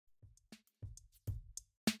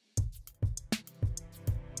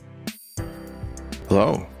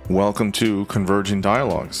Hello, welcome to Converging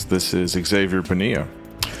Dialogues. This is Xavier Bonilla.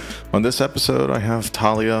 On this episode, I have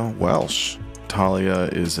Talia Welsh. Talia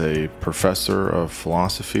is a professor of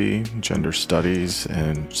philosophy, gender studies,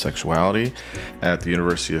 and sexuality at the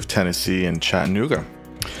University of Tennessee in Chattanooga.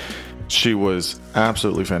 She was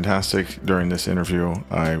absolutely fantastic during this interview.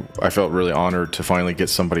 I felt really honored to finally get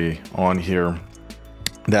somebody on here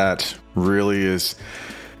that really has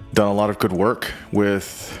done a lot of good work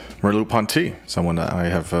with Merleau-Ponty, someone that I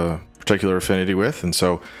have a particular affinity with. And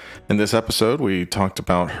so in this episode, we talked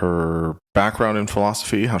about her background in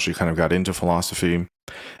philosophy, how she kind of got into philosophy,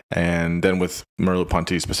 and then with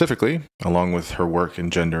Merleau-Ponty specifically, along with her work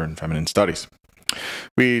in gender and feminine studies.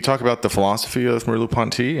 We talk about the philosophy of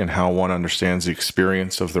Merleau-Ponty and how one understands the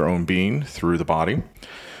experience of their own being through the body.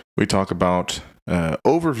 We talk about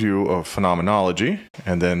overview of phenomenology,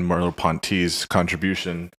 and then Merleau-Ponty's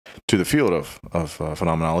contribution to the field of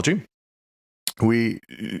phenomenology.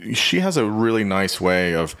 She has a really nice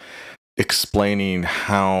way of explaining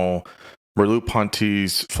how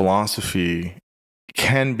Merleau-Ponty's philosophy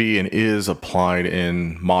can be and is applied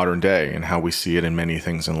in modern day and how we see it in many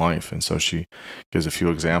things in life. And so she gives a few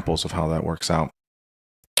examples of how that works out.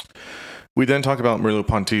 We then talk about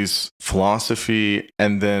Merleau-Ponty's philosophy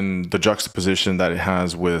and then the juxtaposition that it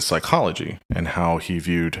has with psychology and how he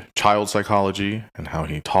viewed child psychology and how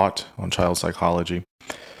he taught on child psychology.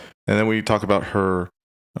 And then we talk about her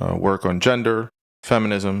work on gender,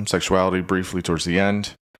 feminism, sexuality briefly towards the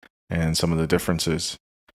end, and some of the differences.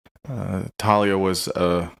 Talia was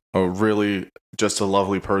a really just a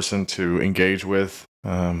lovely person to engage with,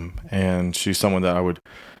 and she's someone that I would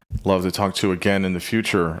love to talk to again in the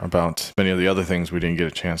future about many of the other things we didn't get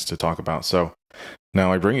a chance to talk about. So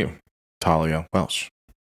now I bring you Talia Welsh.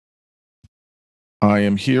 I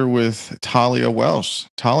am here with Talia Welsh.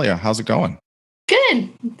 Talia, how's it going? Good.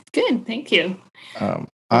 Thank you.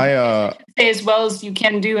 I say as well as you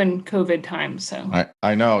can do in COVID times. So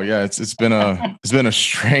I know. Yeah, it's been a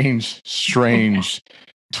strange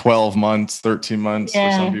 12 months, 13 months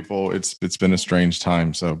for some people. It's been a strange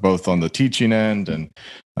time. So both on the teaching end and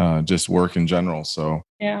just work in general. So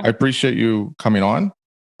I appreciate you coming on.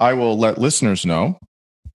 I will let listeners know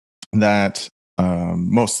that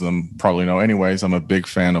most of them probably know anyways, I'm a big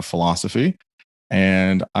fan of philosophy.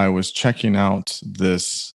 And I was checking out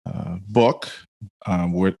this book,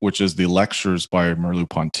 which is the Lectures by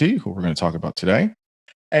Merleau-Ponty, who we're going to talk about today.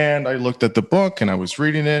 And I looked at the book and I was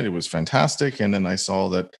reading it. It was fantastic. And then I saw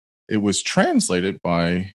that it was translated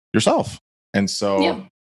by yourself. And so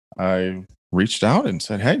I reached out and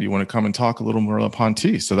said, hey, do you want to come and talk a little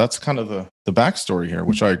Merleau-Ponty? So that's kind of the backstory here,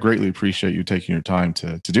 which I greatly appreciate you taking your time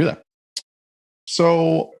to do that.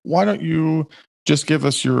 So why don't you just give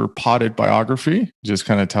us your potted biography? Just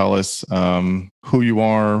kind of tell us who you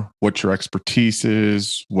are, what your expertise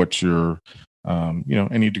is, what your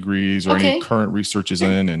any degrees or any current research is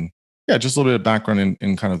in, and just a little bit of background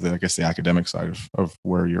in kind of the academic side of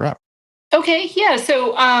where you're at. Okay, yeah.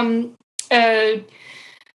 So I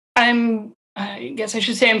guess I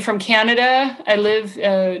should say I'm from Canada. I live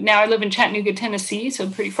in Chattanooga, Tennessee, so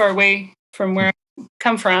pretty far away from where I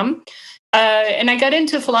come from. And I got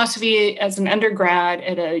into philosophy as an undergrad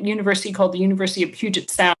at a university called the University of Puget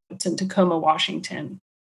Sound. It's in Tacoma, Washington.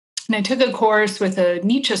 And I took a course with a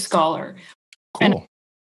Nietzsche scholar. Cool. And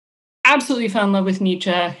absolutely fell in love with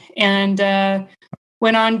Nietzsche and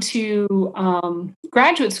went on to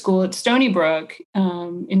graduate school at Stony Brook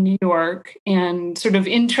in New York and sort of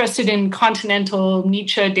interested in continental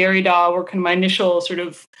Nietzsche, Derrida were kind of my initial sort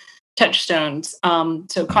of touchstones.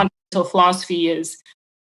 So continental philosophy is,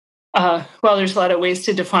 there's a lot of ways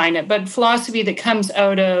to define it, but philosophy that comes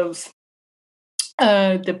out of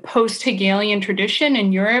the post-Hegelian tradition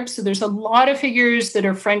in Europe. So there's a lot of figures that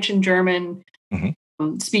are French and German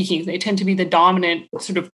speaking. They tend to be the dominant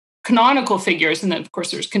sort of canonical figures. And then, of course,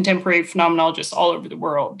 there's contemporary phenomenologists all over the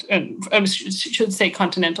world. And I should say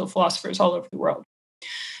continental philosophers all over the world.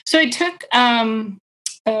 So I took some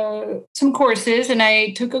courses, and I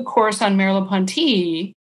took a course on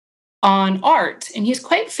Merleau-Ponty on art. And he's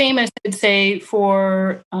quite famous, I'd say,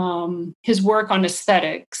 for his work on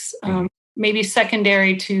aesthetics, maybe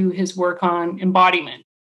secondary to his work on embodiment.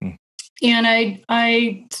 And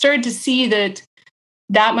I started to see that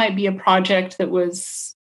might be a project that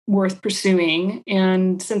was worth pursuing.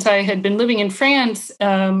 And since I had been living in France,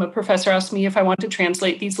 a professor asked me if I wanted to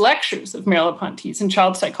translate these lectures of Merleau-Ponty's in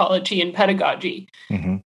Child Psychology and Pedagogy.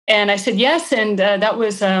 And I said yes, and that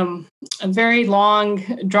was a very long,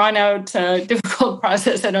 drawn-out, difficult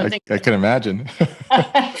process. I can imagine.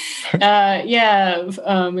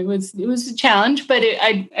 It was a challenge, but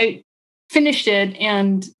I finished it,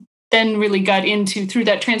 and then really got into, through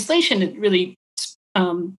that translation, it really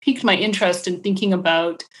piqued my interest in thinking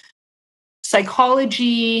about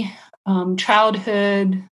psychology,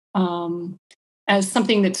 childhood, as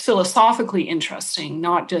something that's philosophically interesting,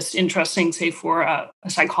 not just interesting, say, for a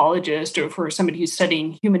psychologist or for somebody who's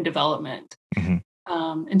studying human development. Mm-hmm.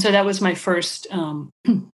 And so that was my first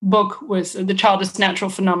book, was The Child as Natural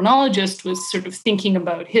Phenomenologist, was sort of thinking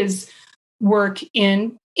about his work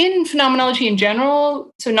in phenomenology in general.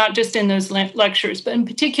 So not just in those lectures, but in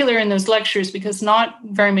particular in those lectures, because not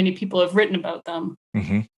very many people have written about them.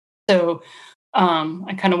 Mm-hmm. So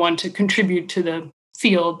I kind of want to contribute to the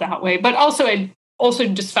field that way. But also, I also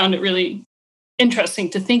just found it really interesting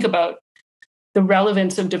to think about the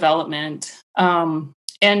relevance of development. So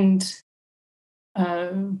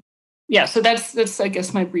that's I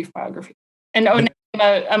guess my brief biography. And I'm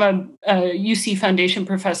a UC Foundation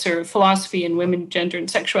professor of philosophy and women, gender, and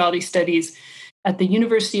sexuality studies at the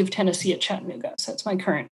University of Tennessee at Chattanooga. So that's my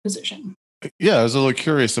current position. Yeah, I was a little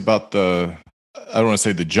curious about I don't want to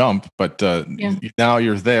say the jump, but now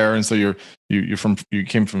you're there, and so you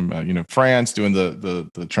came from France doing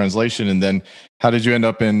the translation, and then how did you end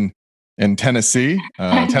up in Tennessee?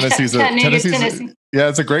 Tennessee. Yeah,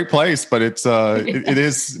 it's a great place, but it's it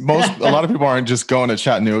is a lot of people aren't just going to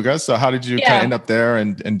Chattanooga. So how did you kind of end up there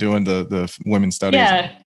and doing the women's studies?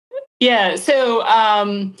 Yeah. So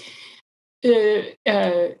the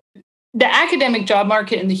academic job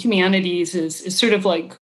market in the humanities is sort of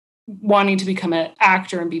like wanting to become an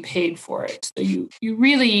actor and be paid for it. So you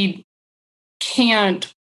really can't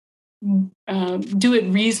do it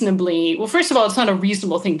reasonably. Well, first of all, it's not a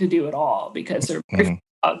reasonable thing to do at all, because there are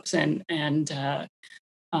jobs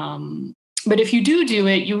but if you do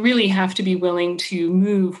it, you really have to be willing to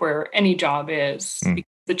move where any job is. Because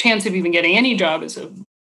the chance of even getting any job is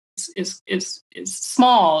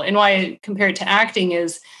small. And why I compare it to acting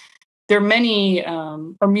is there are many,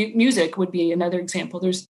 or music would be another example.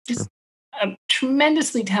 There's just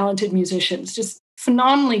tremendously talented musicians, just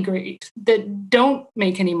phenomenally great, that don't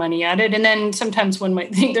make any money at it. And then sometimes one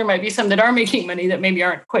might think there might be some that are making money that maybe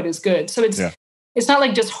aren't quite as good. So it's not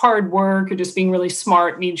like just hard work or just being really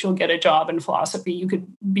smart means you'll get a job in philosophy. You could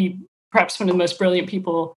be perhaps one of the most brilliant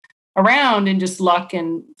people around, and just luck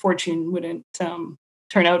and fortune wouldn't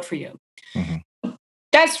turn out for you. Mm-hmm.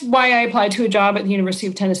 That's why I applied to a job at the University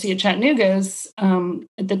of Tennessee at Chattanooga.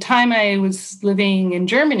 At the time, I was living in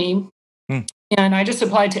Germany, and I just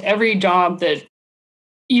applied to every job that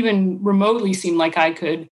even remotely seemed like I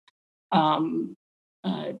could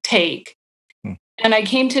take. And I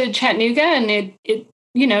came to Chattanooga, and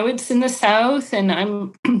it's in the South, and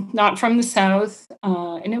I'm not from the South,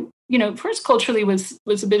 and it, first culturally was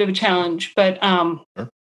a bit of a challenge, but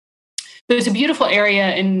there's a beautiful area,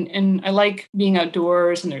 and I like being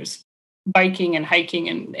outdoors, and there's biking and hiking,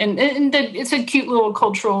 and it's a cute little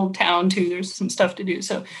cultural town too. There's some stuff to do.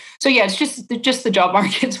 So yeah, it's just the job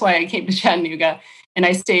market's why I came to Chattanooga, and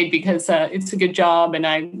I stayed because it's a good job, and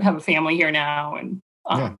I have a family here now. And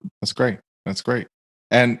that's great. That's great.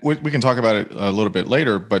 And we can talk about it a little bit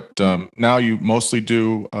later, but now you mostly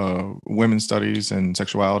do women's studies and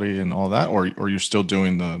sexuality and all that, or you're still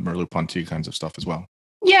doing the Merleau-Ponty kinds of stuff as well?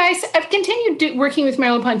 Yeah, I've continued working with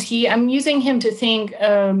Merleau-Ponty. I'm using him to think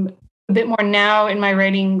a bit more now in my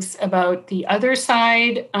writings about the other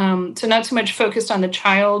side. So not so much focused on the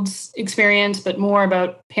child's experience, but more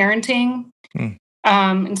about parenting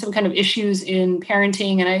and some kind of issues in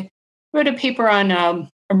parenting. And I wrote a paper on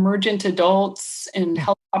emergent adults and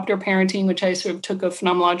helicopter parenting, which I sort of took a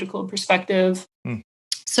phenomenological perspective.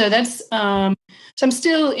 So that's so I'm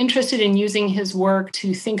still interested in using his work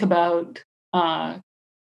to think about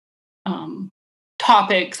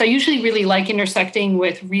topics. I usually really like intersecting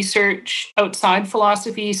with research outside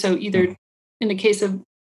philosophy. So either in the case of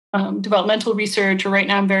developmental research, or right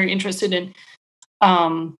now I'm very interested in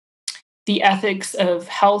the ethics of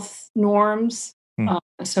health norms.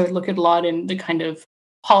 So I look at a lot in the kind of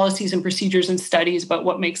policies and procedures and studies about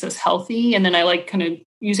what makes us healthy. And then I like kind of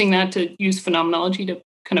using that to use phenomenology to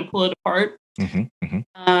kind of pull it apart.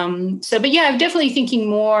 But yeah, I'm definitely thinking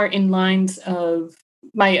more in lines of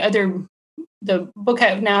the book I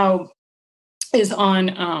have now is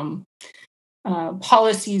on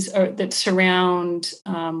policies that surround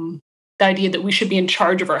the idea that we should be in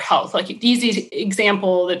charge of our health. Like the easy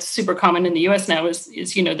example that's super common in the US now is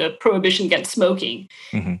the prohibition against smoking.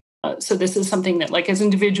 So this is something that, like, as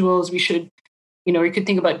individuals, we should, we could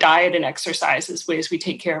think about diet and exercise as ways we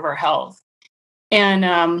take care of our health. And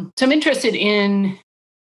so I'm interested in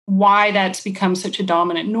why that's become such a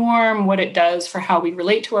dominant norm, what it does for how we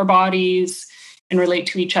relate to our bodies and relate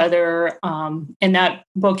to each other. And that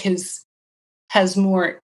book has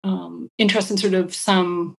more interest in sort of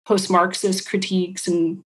some post-Marxist critiques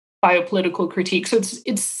and biopolitical critiques. So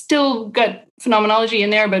it's still got phenomenology in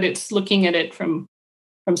there, but it's looking at it from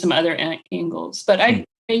some other angles. But I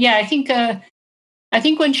think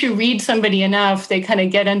once you read somebody enough, they kind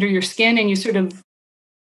of get under your skin, and you sort of,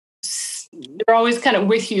 they're always kind of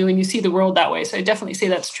with you, and you see the world that way. So I definitely say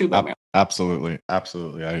that's true about Merleau. Absolutely.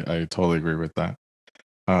 I totally agree with that.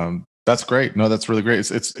 That's great. No, that's really great.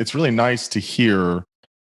 It's really nice to hear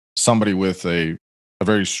somebody with a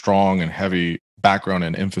very strong and heavy background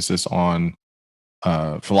and emphasis on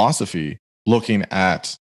philosophy looking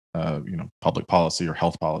at public policy or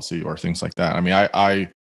health policy or things like that. I mean,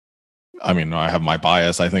 I have my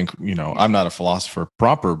bias. I think, I'm not a philosopher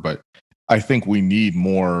proper, but I think we need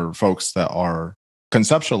more folks that are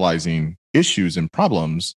conceptualizing issues and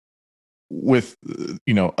problems with,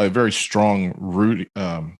 a very strong root,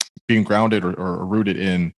 being grounded or rooted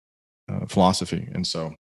in philosophy. And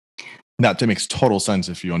so that makes total sense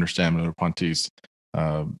if you understand Merleau-Ponty's,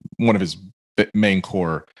 one of his main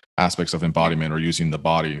core aspects of embodiment, or using the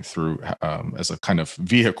body through as a kind of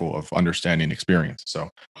vehicle of understanding experience. So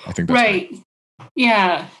I think that's right. Great.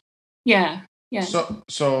 Yeah. So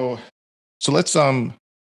let's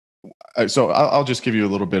so I'll just give you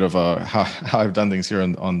a little bit of how I've done things here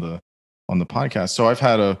on the podcast. So I've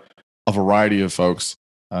had a variety of folks.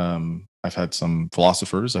 I've had some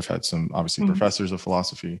philosophers. I've had some obviously professors of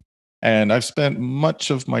philosophy, and I've spent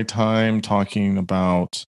much of my time talking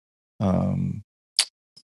about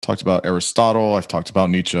Aristotle. I've talked about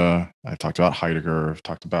Nietzsche. I've talked about Heidegger. I've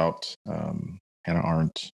talked about Hannah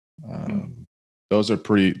Arendt. Those are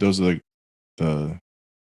the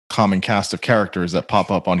common cast of characters that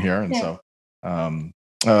pop up on here. And so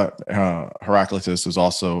Heraclitus is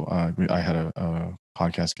also, I had a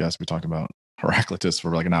podcast guest. We talked about Heraclitus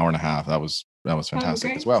for like an hour and a half. That was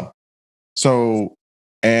fantastic as well. So,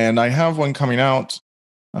 and I have one coming out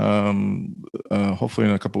hopefully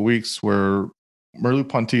in a couple of weeks, where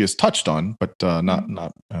Merleau-Ponty is touched on, but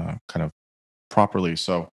not kind of properly.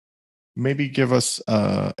 So maybe give us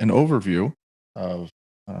an overview of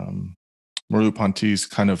Merleau-Ponty's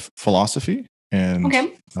kind of philosophy and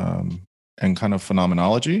kind of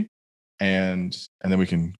phenomenology, and then we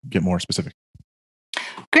can get more specific.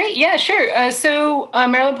 Great, yeah, sure. So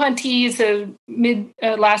Merleau-Ponty is a mid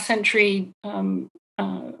last century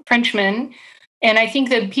Frenchman, and I think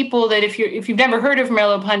that people that if you've never heard of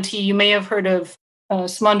Merleau-Ponty, you may have heard of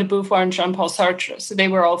Simone de Beauvoir and Jean-Paul Sartre. So they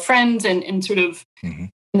were all friends and sort of in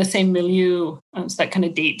the same milieu. So that kind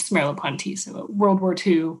of dates Merleau-Ponty, so World War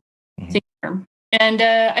II thinker. And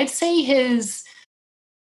I'd say his,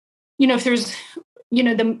 if there's,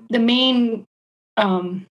 the main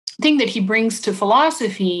thing that he brings to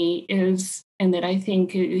philosophy is, and that I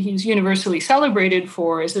think he's universally celebrated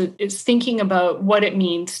for, is thinking about what it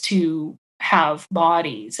means to have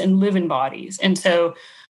bodies and live in bodies. And so,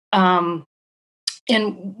 and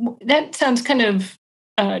that sounds kind of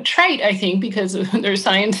trite, I think, because there are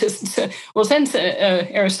scientists, since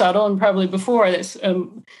Aristotle and probably before this,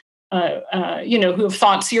 who have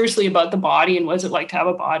thought seriously about the body and what is it like to have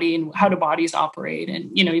a body and how do bodies operate.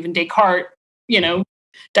 And, even Descartes,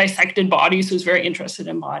 dissected bodies, was very interested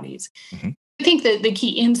in bodies. I think that the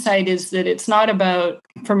key insight is that it's not about,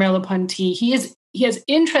 for Merleau-Ponty, he has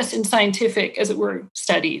interest in scientific, as it were,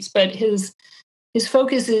 studies, but his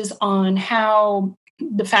focus is on how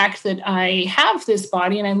the fact that I have this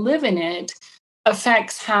body and I live in it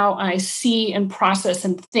affects how I see and process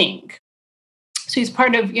and think. So he's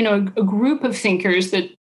part of, a group of thinkers that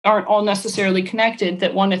aren't all necessarily connected,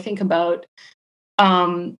 that want to think about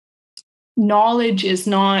knowledge is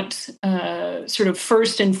not sort of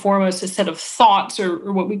first and foremost a set of thoughts,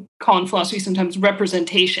 or what we call in philosophy sometimes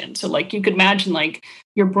representation. So like you could imagine like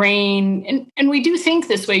your brain, and we do think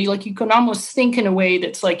this way, like you can almost think in a way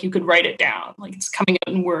that's like you could write it down, like it's coming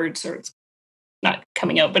out in words, or it's not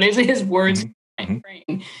coming out, but it's his words in my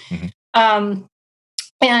brain.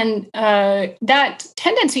 And that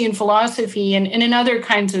tendency in philosophy and in other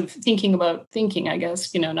kinds of thinking about thinking, I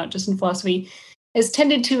guess, not just in philosophy, has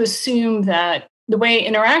tended to assume that the way I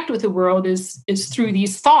interact with the world is through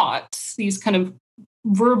these thoughts, these kind of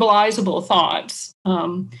verbalizable thoughts.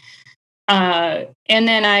 And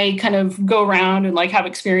then I kind of go around and like have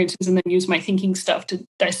experiences and then use my thinking stuff to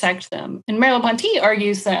dissect them. And Merleau-Ponty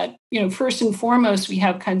argues that, first and foremost, we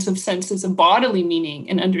have kinds of senses of bodily meaning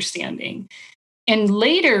and understanding. And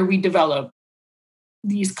later we develop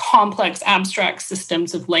these complex abstract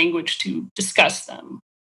systems of language to discuss them.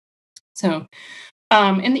 So,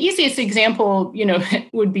 and the easiest example,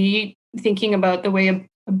 would be thinking about the way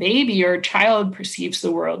a baby or a child perceives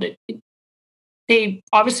the world. they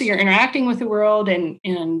obviously are interacting with the world, and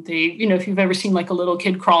they, if you've ever seen like a little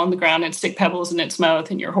kid crawl on the ground and stick pebbles in its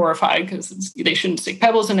mouth, and you're horrified because they shouldn't stick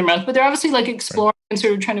pebbles in their mouth, but they're obviously like exploring and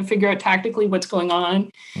sort of trying to figure out tactically what's going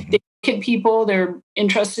on. They look at people, they're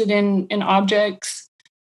interested in objects.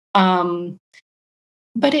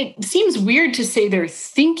 But it seems weird to say they're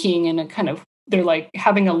thinking in a kind of, they're like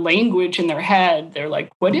having a language in their head. They're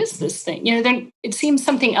like, what is this thing? Then it seems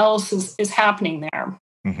something else is happening there.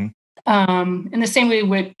 In the same way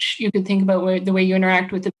which you could think about the way you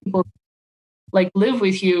interact with the people like live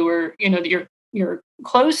with you, or that you're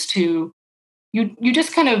close to. You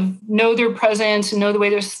just kind of know their presence and know the way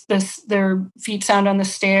their feet sound on the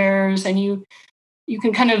stairs, and you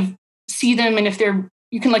can kind of see them, and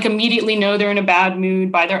you can like immediately know they're in a bad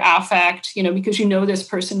mood by their affect, because you know this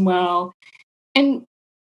person well. And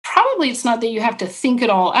probably it's not that you have to think it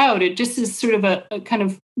all out. It just is sort of a kind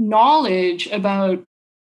of knowledge about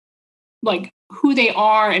like who they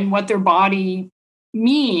are and what their body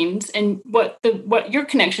means and what your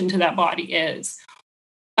connection to that body is.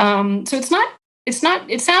 So it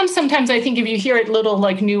sounds sometimes, I think, if you hear it, little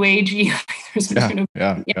like new agey.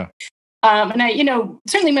 Yeah. And I,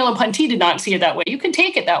 certainly Merleau-Ponty did not see it that way. You can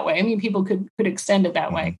take it that way. I mean, people could extend it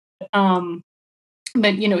that way.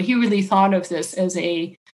 But he really thought of this as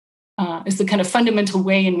the kind of fundamental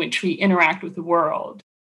way in which we interact with the world.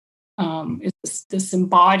 Is this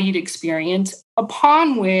embodied experience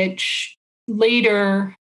upon which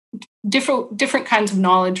later different kinds of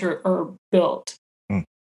knowledge are built.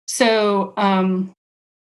 So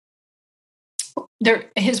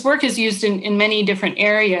his work is used in many different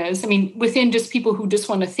areas. I mean, within just people who just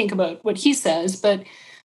want to think about what he says, but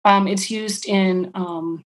it's used in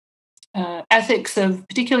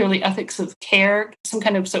particularly ethics of care, some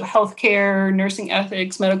kind of healthcare, nursing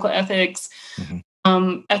ethics, medical ethics,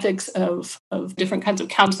 ethics of different kinds of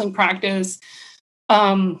counseling practice.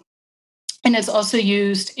 And it's also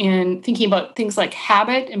used in thinking about things like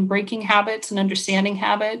habit and breaking habits and understanding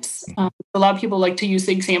habits. A lot of people like to use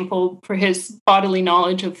the example for his bodily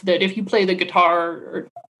knowledge of that if you play the guitar or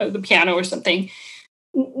the piano or something,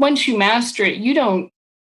 once you master it, you don't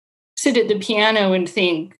sit at the piano and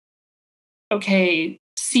think, okay,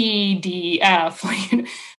 C, D, F.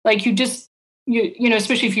 Like you just,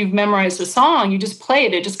 especially if you've memorized a song, you just play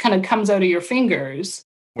it. It just kind of comes out of your fingers.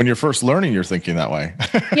 When you're first learning, you're thinking that way.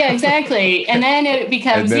 Yeah, exactly. And then it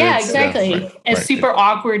becomes, super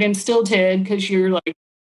awkward and stilted because you're like,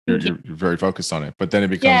 you're very focused on it. But then it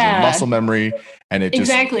becomes a muscle memory, and it just,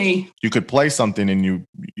 you could play something and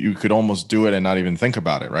you could almost do it and not even think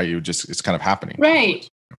about it, right? It's kind of happening. Right.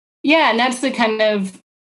 Yeah. And that's the kind of,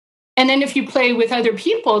 and then if you play with other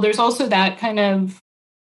people, there's also that kind of,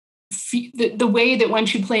 the way that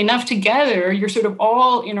once you play enough together, you're sort of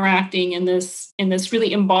all interacting in this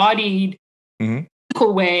really embodied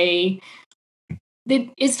way that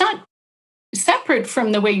it's not separate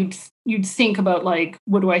from the way you'd think about, like,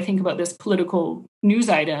 what do I think about this political news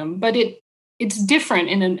item, but it's different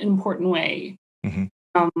in an important way.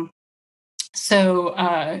 So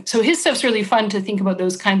his stuff's really fun to think about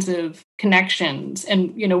those kinds of connections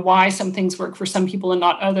and why some things work for some people and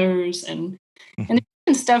not others, and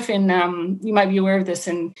stuff in you might be aware of this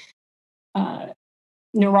in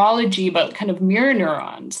neurology about kind of mirror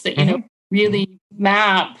neurons that really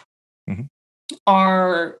map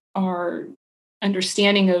our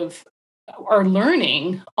understanding of our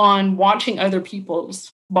learning on watching other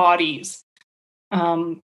people's bodies,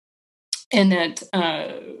 and that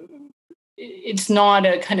it's not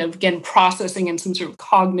a kind of, again, processing in some sort of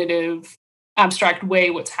cognitive abstract way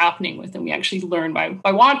what's happening with them. We actually learn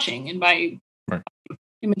by watching and by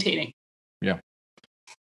imitating. Yeah.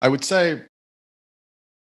 I would say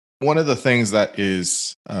one of the things that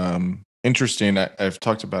is interesting, I've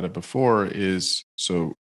talked about it before, is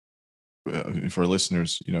for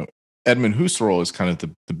listeners, Edmund Husserl is kind of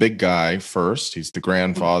the big guy first. He's the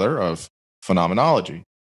grandfather of phenomenology.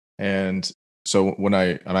 And so when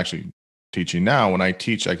I'm actually teaching now, when I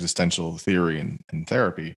teach existential theory and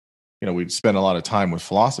therapy, we spend a lot of time with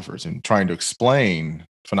philosophers, and trying to explain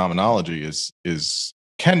phenomenology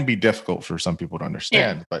can be difficult for some people to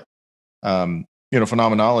understand. But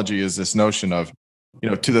phenomenology is this notion of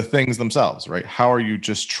to the things themselves, right? How are you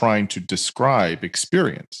just trying to describe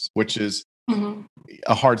experience, which is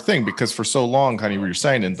a hard thing, because for so long, kind of what you're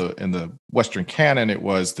saying, in the Western canon, it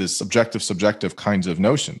was this objective subjective kinds of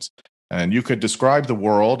notions, and you could describe the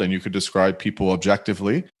world and you could describe people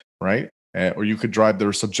objectively, right? Or you could drive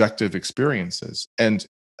their subjective experiences. And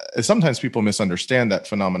sometimes people misunderstand that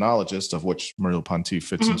phenomenologist, of which Merleau-Ponty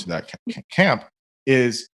fits into that camp,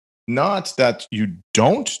 is not that you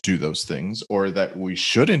don't do those things or that we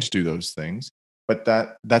shouldn't do those things. but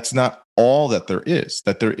that's not all that there is,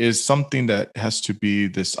 that there is something that has to be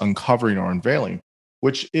this uncovering or unveiling,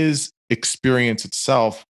 which is experience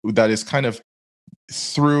itself, that is kind of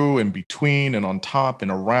through and between and on top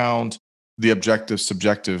and around the objective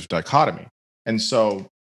subjective dichotomy. And so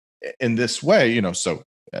in this way, so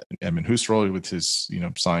Edmund Husserl with his,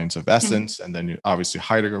 science of essence, and then obviously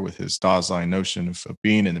Heidegger with his Dasein notion of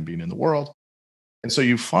being and then being in the world. And so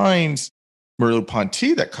you find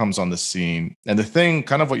Merleau-Ponty that comes on the scene. And the thing,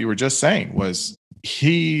 kind of what you were just saying, was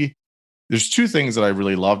there's two things that I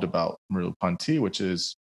really loved about Merleau-Ponty, which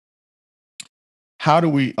is, how do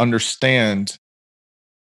we understand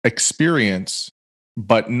experience,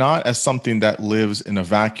 but not as something that lives in a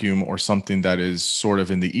vacuum or something that is sort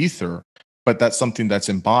of in the ether, but that's something that's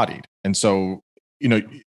embodied. And so,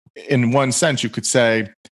 in one sense, you could say,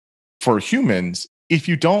 for humans, if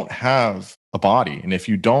you don't have a body and if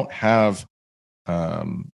you don't have,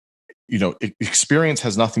 experience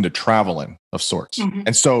has nothing to travel in of sorts. Mm-hmm.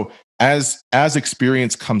 And so as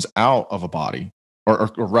experience comes out of a body,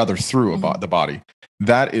 or rather through the body,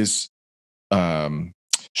 that is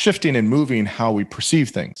shifting and moving how we perceive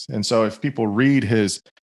things. And so if people read his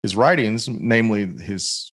writings, namely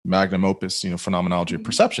his magnum opus, Phenomenology of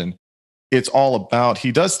Perception, it's all about,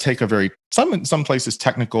 he does take a very, in some places,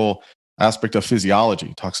 technical aspect of physiology.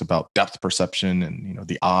 He talks about depth perception and,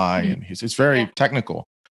 the eye, and it's very technical,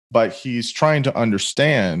 but he's trying to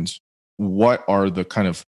understand what are the kind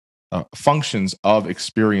of functions of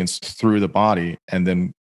experience through the body. And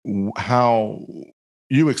then how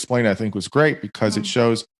you explained, I think, was great, because it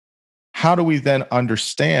shows, how do we then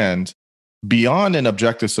understand beyond an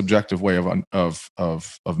objective subjective way of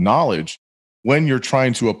knowledge, when you're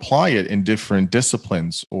trying to apply it in different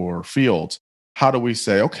disciplines or fields? How do we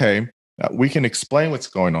say, okay, we can explain what's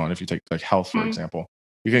going on? If you take like health, for example,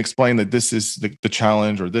 you can explain that this is the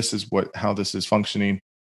challenge, or this is how this is functioning,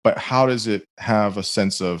 but how does it have a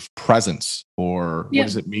sense of presence, or what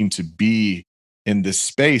does it mean to be in this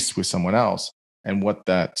space with someone else? And what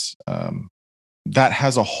that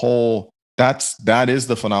has a whole, that is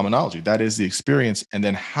the phenomenology, that is the experience. And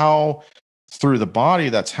then how through the body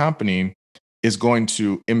that's happening is going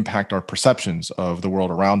to impact our perceptions of the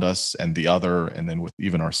world around us and the other, and then with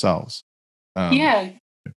even ourselves.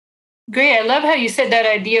 Great. I love how you said that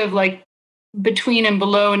idea of like between and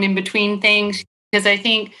below and in between things, because I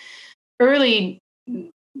think early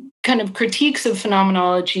kind of critiques of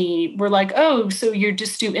phenomenology were like, oh, so you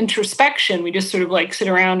just do introspection. We just sort of like sit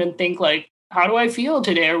around and think like, how do I feel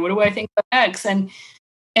today? Or what do I think about X? And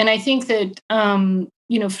I think that,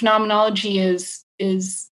 phenomenology is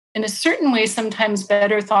in a certain way sometimes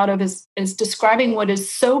better thought of as describing what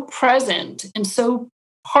is so present and so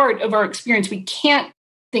part of our experience, we can't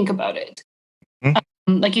think about it.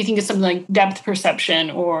 Like you think of something like depth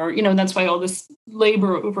perception, or, that's why all this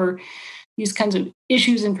labor over these kinds of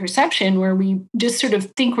issues in perception, where we just sort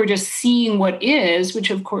of think we're just seeing what is, which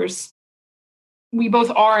of course we both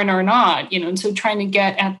are and are not, and so trying to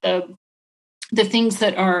get at the things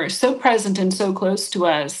that are so present and so close to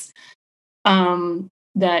us,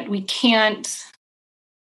 that we can't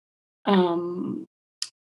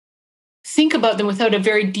think about them without a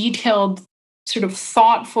very detailed, sort of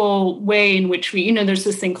thoughtful way in which we, there's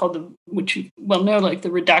this thing called which you well know, like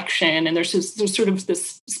the reduction, and there's sort of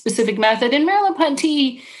this specific method. And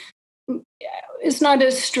Merleau-Ponty is not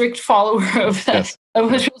a strict follower of that of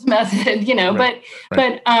Husserl's method, right.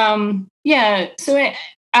 but So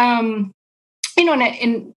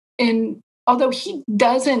and although he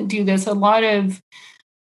doesn't do this a lot of,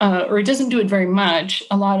 or he doesn't do it very much,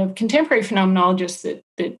 a lot of contemporary phenomenologists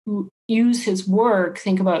that use his work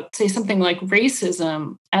think about, say, something like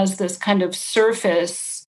racism as this kind of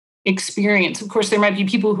surface experience. Of course, there might be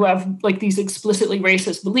people who have like these explicitly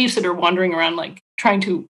racist beliefs that are wandering around, like trying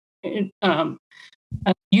to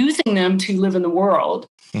using them to live in the world.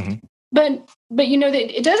 But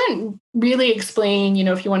it doesn't really explain,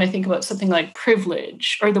 if you want to think about something like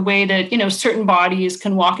privilege, or the way that, certain bodies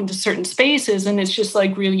can walk into certain spaces and it's just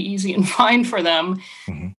like really easy and fine for them.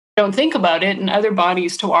 Don't think about it. And other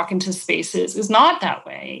bodies to walk into spaces is not that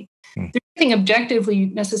way. There's nothing objectively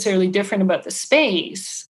necessarily different about the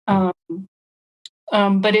space. But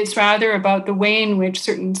it's rather about the way in which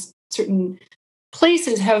certain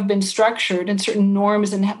places have been structured, and certain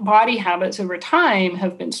norms and body habits over time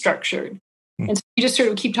have been structured. And so you just sort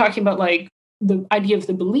of keep talking about like the idea of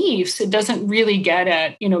the beliefs. It doesn't really get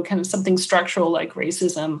at, kind of something structural like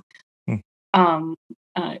racism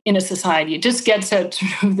in a society. It just gets at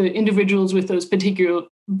sort of the individuals with those particular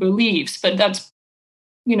beliefs. But that's,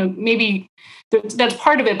 maybe that's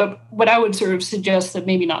part of it. But what I would sort of suggest that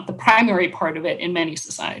maybe not the primary part of it in many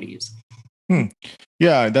societies.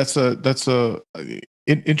 Yeah, that's a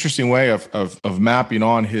interesting way of mapping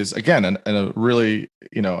on his, again, and a really,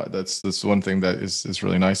 that's one thing that is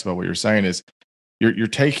really nice about what you're saying is you're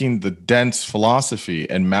taking the dense philosophy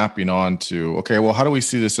and mapping on to, okay, well, how do we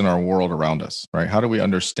see this in our world around us, right? How do we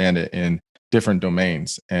understand it in different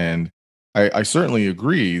domains? And I certainly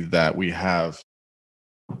agree that we have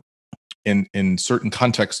in certain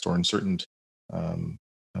contexts or in certain um,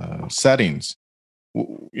 settings,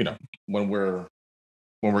 when we're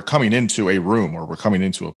coming into a room or we're coming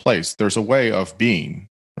into a place, there's a way of being,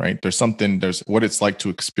 right? There's what it's like to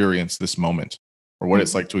experience this moment or what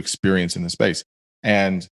it's like to experience in the space.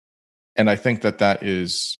 And I think that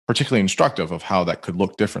is particularly instructive of how that could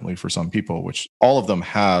look differently for some people, which all of them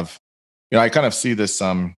have. I kind of see this.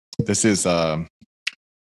 This is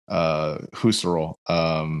Husserl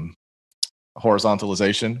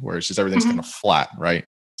horizontalization, where it's just everything's kind of flat, right?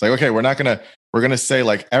 It's like, okay, we're gonna say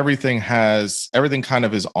like everything kind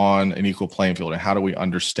of is on an equal playing field, and how do we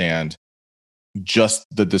understand just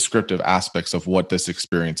the descriptive aspects of what this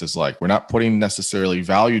experience is like? We're not putting necessarily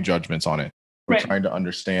value judgments on it. We're trying to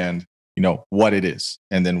understand, what it is,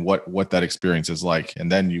 and then what that experience is like,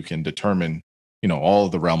 and then you can determine, all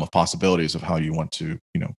of the realm of possibilities of how you want to,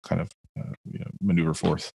 kind of maneuver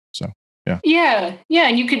forth. So. Yeah.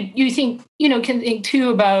 And can think too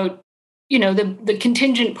about, the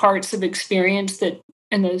contingent parts of experience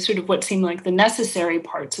and the sort of what seem like the necessary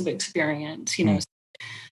parts of experience,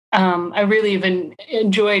 I really even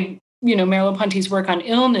enjoyed, Merleau-Ponty's work on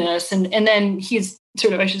illness, and then he's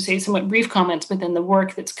sort of, I should say, somewhat brief comments, but then the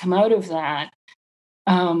work that's come out of that.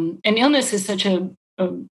 And illness is such a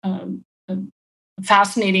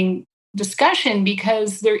fascinating discussion,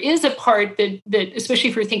 because there is a part that especially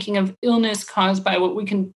if you're thinking of illness caused by what we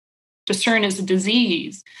can discern as a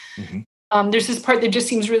disease, there's this part that just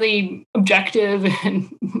seems really objective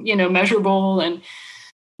and measurable,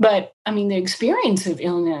 but I mean the experience of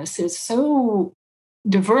illness is so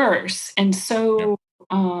diverse and so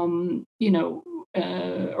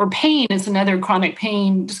or pain is another, chronic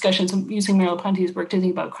pain discussions. Using Merleau-Ponty's work to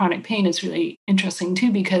think about chronic pain is really interesting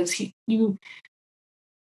too, because you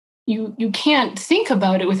can't think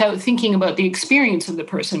about it without thinking about the experience of the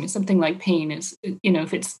person. Something like pain is,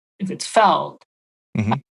 if it's felt.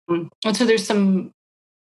 And so there's some,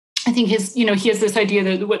 I think he has this idea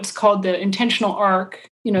that what's called the intentional arc,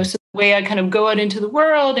 so the way I kind of go out into the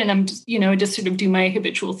world and I'm just, just sort of do my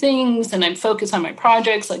habitual things and I'm focused on my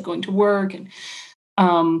projects, like going to work, and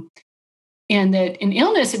that in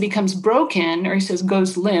illness, it becomes broken, or he says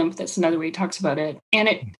goes limp. That's another way he talks about it. And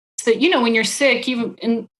it's that, when you're sick,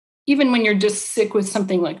 even when you're just sick with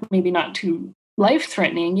something like maybe not too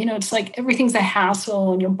life-threatening, it's like everything's a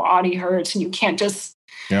hassle and your body hurts and you can't just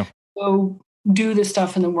go do the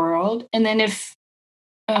stuff in the world. And then if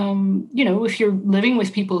you're living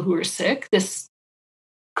with people who are sick, this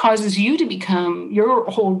causes you to your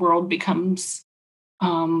whole world becomes,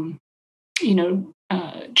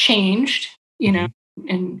 changed,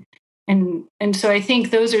 and so I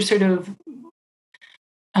think those are sort of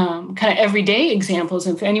kind of everyday examples.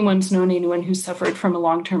 If anyone's known anyone who's suffered from a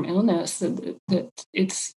long-term illness, that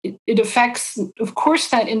it affects, of course,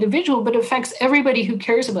 that individual, but affects everybody who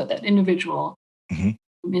cares about that individual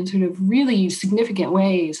in sort of really significant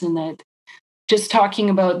ways. And that just talking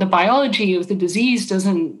about the biology of the disease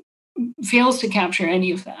fails to capture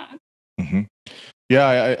any of that.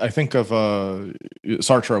 Yeah, I think of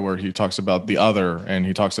Sartre, where he talks about the other, and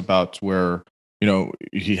he talks about where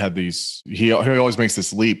he had he always makes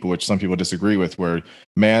this leap, which some people disagree with, where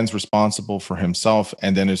man's responsible for himself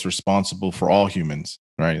and then is responsible for all humans,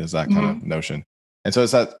 right? Is that kind of notion. And so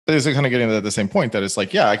is it kind of getting at the same point that it's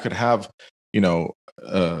like, yeah, I could have,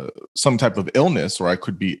 some type of illness, or I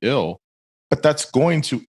could be ill, but that's going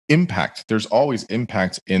to impact. There's always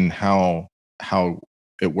impact in how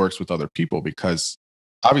it works with other people, because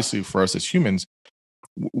obviously for us as humans,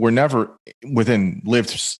 we're never within lived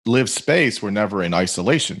space. We're never in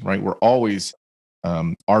isolation, right? We're always,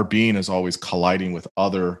 our being is always colliding with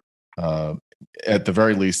other, at the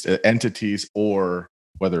very least, entities, or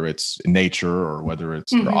whether it's nature or whether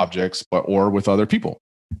it's objects, or with other people.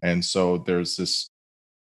 And so there's this,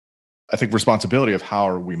 I think, responsibility of how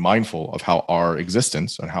are we mindful of how our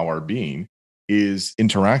existence and how our being is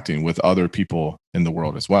interacting with other people in the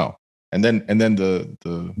world as well. And then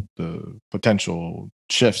the potential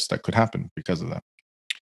shifts that could happen because of that.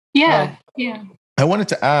 Yeah. I wanted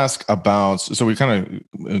to ask about, so we kind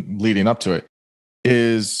of leading up to it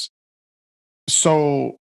is,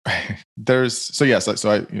 so I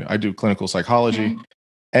do clinical psychology,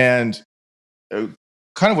 and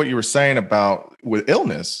kind of what you were saying about with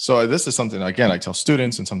illness. So this is something, again, I tell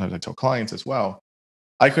students and sometimes I tell clients as well.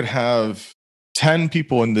 I could have 10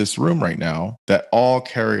 people in this room right now that all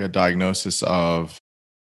carry a diagnosis of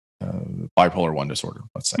bipolar 1 disorder,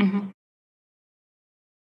 let's say. Mm-hmm.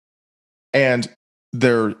 And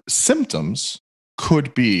their symptoms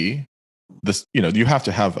could be this, you have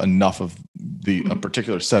to have enough of a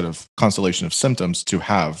particular set of constellation of symptoms to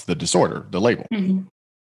have the disorder, the label. Mm-hmm.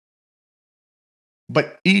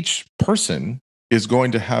 But each person is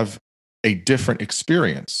going to have a different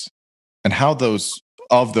experience and how those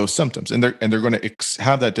symptoms, and they're going to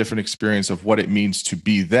have that different experience of what it means to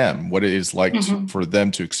be them, what it is like for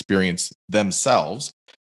them to experience themselves,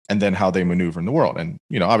 and then how they maneuver in the world. And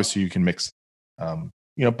obviously you can mix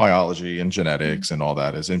biology and genetics and all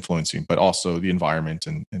that is influencing, but also the environment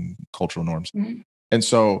and cultural norms. Mm-hmm. And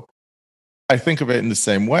so I think of it in the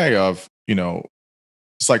same way of,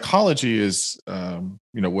 psychology is, what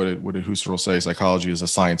did Husserl say? Psychology is a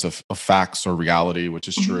science of facts or reality, which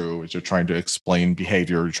is true. Which you're trying to explain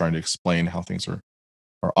behavior, you're trying to explain how things are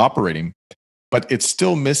operating, but it's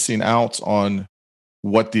still missing out on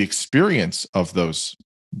what the experience of those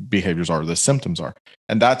behaviors are, the symptoms are.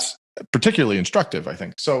 And that's particularly instructive, I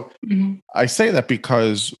think. So I say that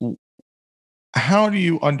because how do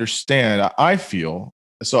you understand? I feel,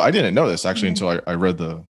 so I didn't know this actually until I read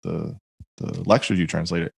the lecture you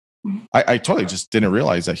translated. I totally just didn't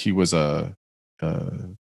realize that he was on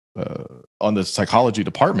the psychology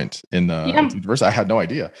department in the university. I had no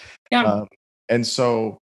idea. Yeah. And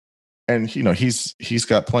so, and he's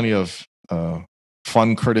got plenty of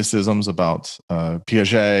fun criticisms about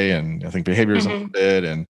Piaget and I think behaviorism a bit,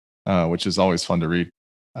 and which is always fun to read.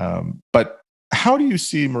 But how do you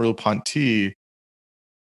see Merleau-Ponty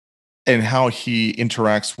and how he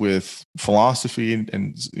interacts with philosophy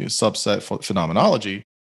and subset phenomenology,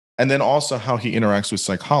 and then also how he interacts with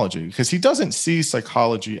psychology? Because he doesn't see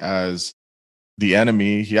psychology as the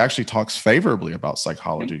enemy. He actually talks favorably about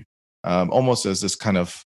psychology, almost as this kind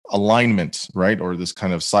of alignment, right? Or this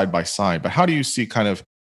kind of side by side. But how do you see kind of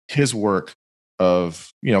his work of,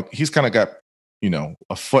 he's kind of got,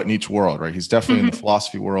 a foot in each world, right? He's definitely in the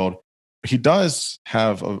philosophy world. He does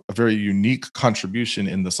have a very unique contribution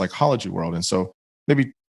in the psychology world. And so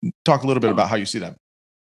maybe talk a little bit about how you see that.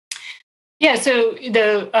 Yeah. So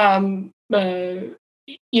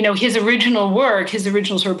his original work, his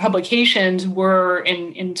original sort of publications were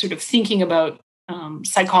in sort of thinking about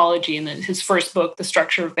psychology. And his first book, The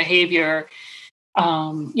Structure of Behavior,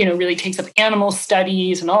 really takes up animal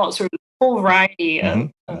studies and all sort of a whole variety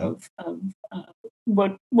of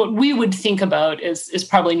what we would think about is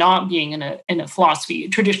probably not being in a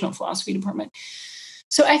traditional philosophy department.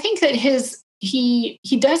 So I think that he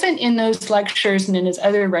doesn't, in those lectures and in his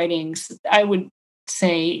other writings, I would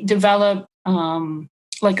say, develop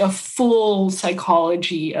like a full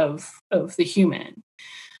psychology of the human.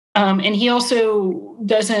 And he also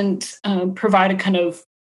doesn't provide a kind of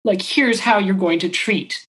like, here's how you're going to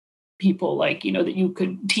treat people, like, that you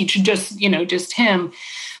could teach just him.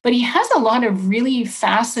 But he has a lot of really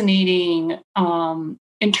fascinating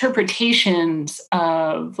interpretations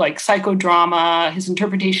of like psychodrama. His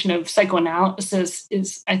interpretation of psychoanalysis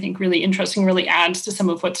is, I think, really interesting, really adds to some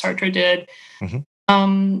of what Sartre did.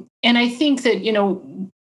 And I think that,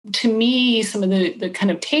 to me, some of the kind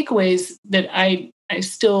of takeaways that I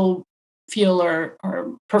still feel are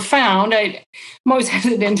profound. I'm always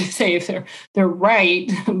hesitant to say if they're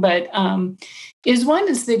right, but is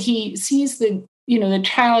that he sees that, the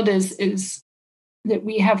child is that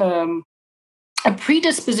we have a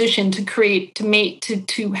predisposition to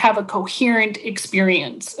have a coherent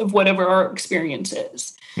experience of whatever our experience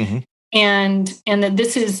is. And that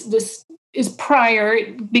this is prior,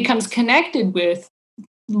 it becomes connected with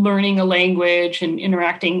learning a language and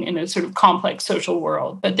interacting in a sort of complex social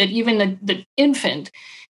world, but that even the infant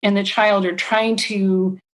and the child are trying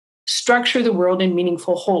to structure the world in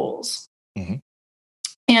meaningful wholes.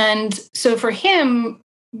 And so for him,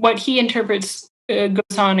 what he interprets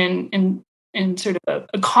goes on in sort of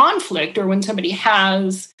a conflict, or when somebody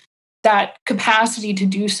has that capacity to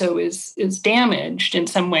do so is damaged in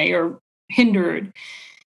some way or hindered,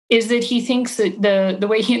 is that he thinks that the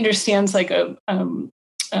way he understands like a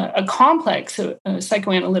complex, a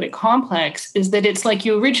psychoanalytic complex, is that it's like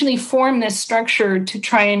you originally form this structure to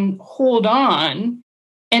try and hold on,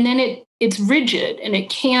 and then it's rigid and it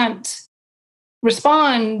can't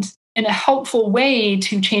respond in a helpful way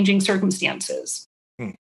to changing circumstances.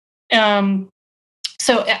 So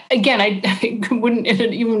again, I wouldn't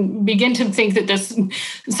even begin to think that this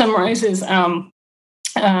summarizes all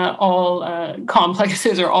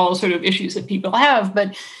complexes or all sort of issues that people have,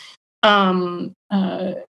 but So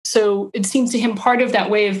it seems to him part of that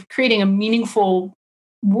way of creating a meaningful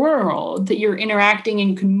world that you're interacting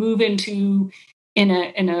and you can move into in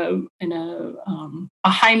a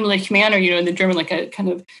Heimlich manner, in the German, like a kind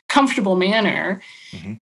of comfortable manner,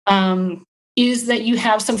 is that you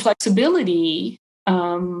have some flexibility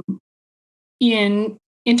in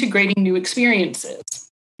integrating new experiences.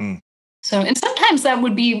 So, and sometimes that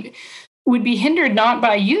would be hindered not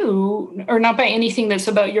by you or not by anything that's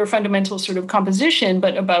about your fundamental sort of composition,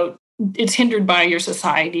 but it's hindered by your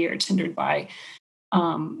society, or it's hindered by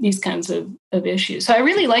these kinds of issues. So I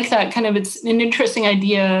really like that kind of, it's an interesting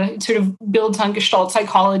idea. It sort of builds on Gestalt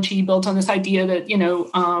psychology, builds on this idea that,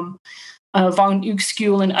 von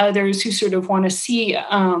Uexküll and others who sort of want to see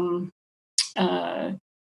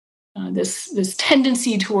this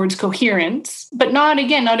tendency towards coherence, but not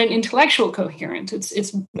an intellectual coherence.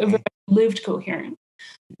 It's a very lived coherence.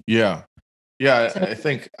 Yeah. So,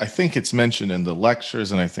 I think it's mentioned in the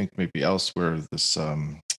lectures, and I think maybe elsewhere. This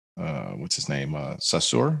what's his name,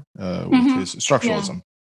 Saussure, with his structuralism,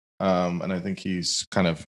 and I think he's kind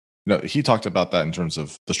of he talked about that in terms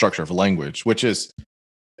of the structure of language, which is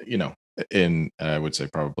in I would say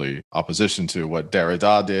probably opposition to what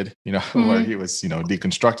Derrida did, where he was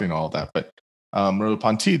deconstructing all of that. But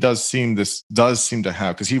Merleau-Ponty does seem to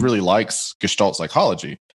have, because he really likes Gestalt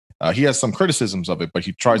psychology. He has some criticisms of it, but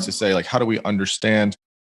he tries to say, like, how do we understand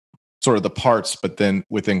sort of the parts, but then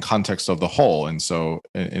within context of the whole? And so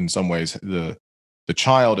in some ways the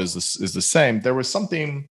child is the same. There was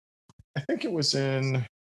something, I think it was in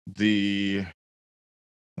the,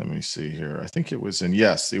 let me see here. I think it was in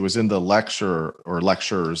the lecture or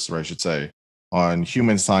lectures, or I should say, on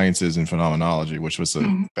human sciences and phenomenology, which was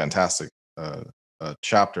a fantastic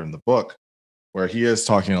chapter in the book, where he is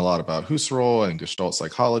talking a lot about Husserl and Gestalt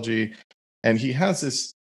psychology. And he has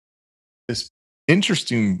this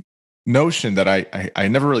interesting notion that I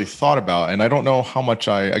never really thought about. And I don't know how much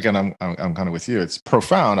I'm kind of with you. It's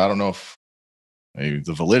profound. I don't know if maybe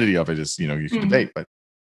the validity of it is, you can debate, but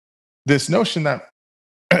this notion that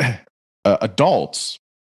adult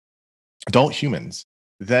humans,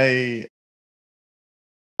 a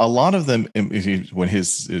lot of them, when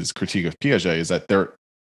his critique of Piaget is that they're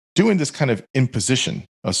doing this kind of imposition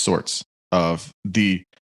of sorts of the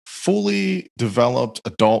fully developed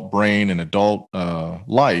adult brain and adult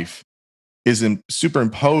life is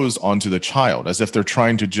superimposed onto the child, as if they're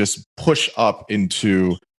trying to just push up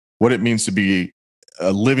into what it means to be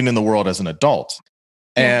living in the world as an adult.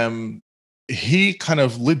 And he kind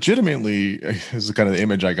of legitimately, is the kind of the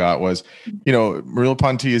image I got, was,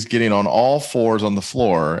 Merleau-Ponty is getting on all fours on the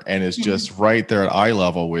floor and is just right there at eye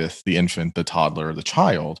level with the infant, the toddler, the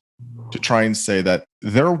child, to try and say that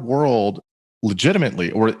their world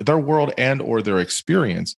legitimately, or their world and or their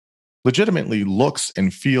experience legitimately looks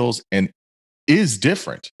and feels and is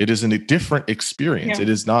different. It is a different experience. It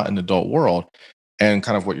is not an adult world. And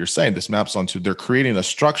kind of what you're saying, this maps onto, they're creating a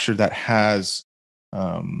structure that has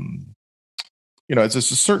it's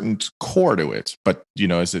a certain core to it, but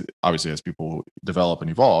as people develop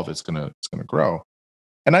and evolve, it's gonna grow.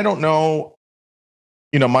 And I don't know,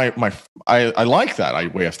 I like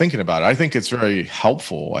that way of thinking about it. I think it's very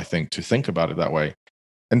helpful, I think, to think about it that way.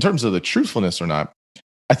 In terms of the truthfulness or not,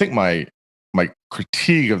 I think my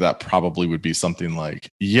critique of that probably would be something like,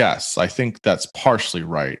 yes, I think that's partially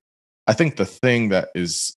right. I think the thing that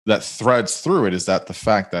threads through it is that the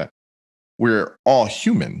fact that we're all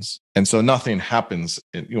humans. And so nothing happens,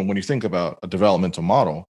 when you think about a developmental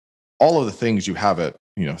model, all of the things you have at,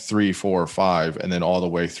 3, 4, 5, and then all the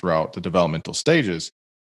way throughout the developmental stages,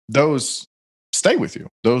 those stay with you.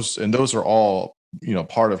 Those are all,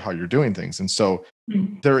 part of how you're doing things. And so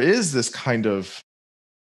there is this kind of,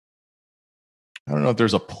 I don't know if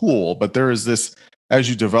there's a pool, but there is this, as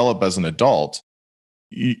you develop as an adult,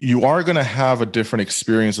 you are going to have a different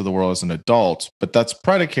experience of the world as an adult, but that's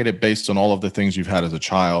predicated based on all of the things you've had as a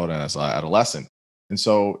child and as an adolescent. And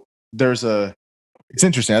so it's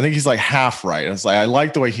interesting. I think he's like half right. It's like, I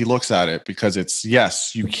like the way he looks at it, because it's,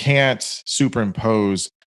 yes, you can't superimpose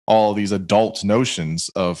all these adult notions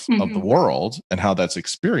of the world and how that's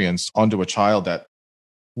experienced onto a child that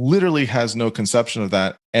literally has no conception of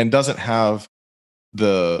that and doesn't have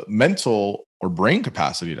the mental or brain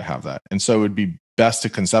capacity to have that. And so it would be best to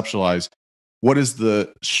conceptualize what is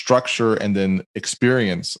the structure and then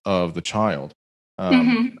experience of the child,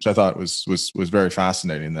 which I thought was very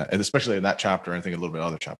fascinating. That, and especially in that chapter, I think a little bit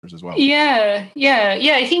other chapters as well. Yeah.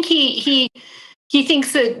 I think he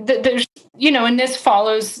thinks that there's, and this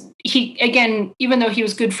follows. He, again, even though he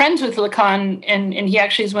was good friends with Lacan, and he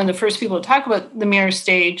actually is one of the first people to talk about the mirror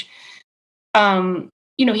stage.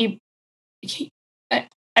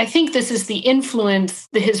 I I think this is the influence,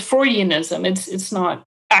 his Freudianism. It's not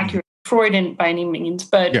accurate Freudian by any means,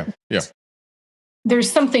 but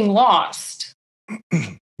there's something lost.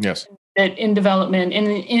 Yes. That in development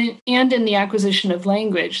and in the acquisition of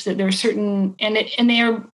language, that there are certain, and they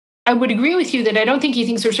are, I would agree with you that I don't think he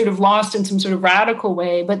thinks they're sort of lost in some sort of radical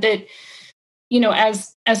way, but that,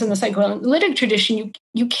 as in the psychoanalytic tradition,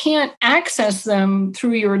 you can't access them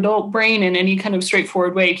through your adult brain in any kind of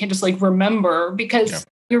straightforward way. You can't just remember, because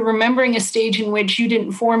you're remembering a stage in which you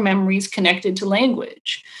didn't form memories connected to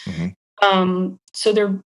language. So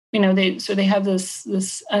they're, they have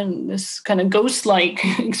this kind of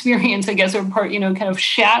ghost-like experience, I guess, or part, kind of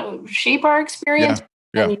shape our experience.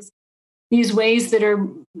 These ways that are,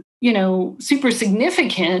 super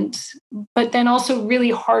significant, but then also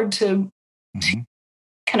really hard to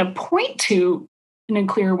kind of point to in a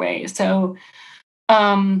clear way. So,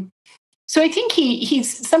 so I think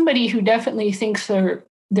he's somebody who definitely thinks there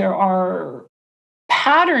are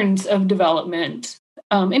patterns of development.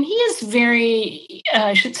 And he is very,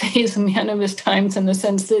 I should say, he's a man of his times in the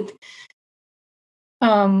sense that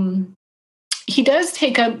he does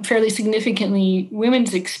take up fairly significantly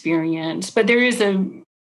women's experience, but there is a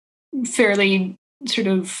fairly sort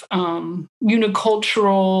of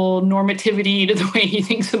unicultural normativity to the way he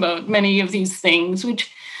thinks about many of these things, which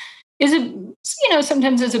is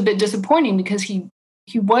sometimes is a bit disappointing, because he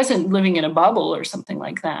wasn't living in a bubble or something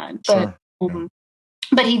like that. But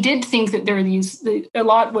but he did think that there are a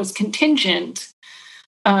lot was contingent,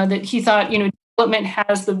 that he thought, development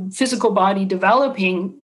has the physical body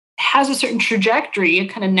developing, has a certain trajectory, a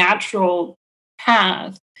kind of natural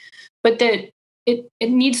path, but that it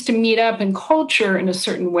needs to meet up in culture in a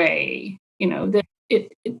certain way, that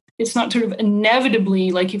it's not sort of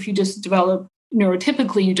inevitably, like if you just develop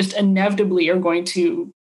neurotypically, you just inevitably are going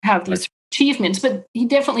to have these achievements. But he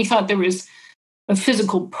definitely thought there was a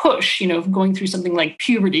physical push, going through something like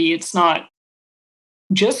puberty. It's not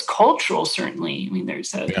just cultural, certainly. I mean,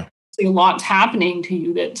 there's a lot's happening to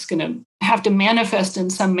you that's going to have to manifest in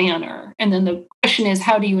some manner. And then the question is,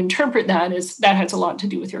 how do you interpret that? That has a lot to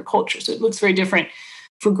do with your culture. So it looks very different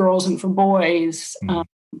for girls and for boys.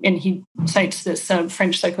 And he cites this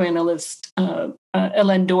French psychoanalyst,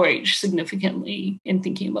 Hélène Deutsch, significantly in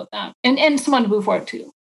thinking about that. And Simone de Beauvoir,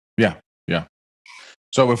 too. Yeah.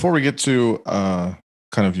 So before we get to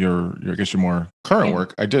kind of your more current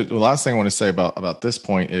work, the last thing I want to say about this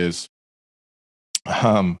point is,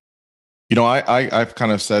 I've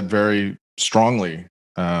kind of said very strongly,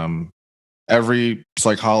 every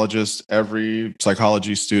psychologist, every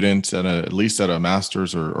psychology student at least at a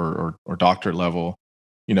master's or doctorate level,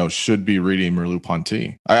 should be reading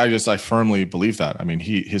Merleau-Ponty. I firmly believe that. I mean,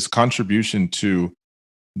 his contribution to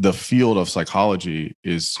the field of psychology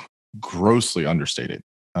is grossly understated.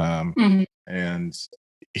 And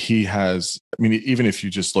he has, I mean, even if you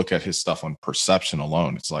just look at his stuff on perception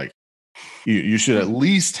alone, it's like, you should at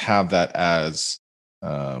least have that as,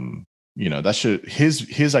 that should,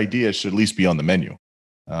 his ideas should at least be on the menu,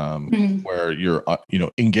 where you're,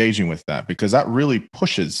 engaging with that, because that really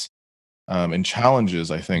pushes and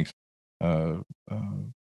challenges, I think,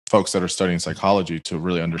 folks that are studying psychology to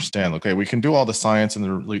really understand, okay, we can do all the science and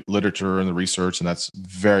the literature and the research, and that's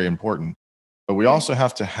very important. But we also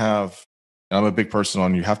have to have, and I'm a big person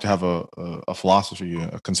on, you have to have a philosophy,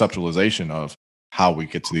 a conceptualization of how we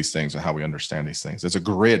get to these things and how we understand these things. There's a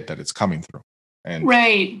grid that it's coming through. And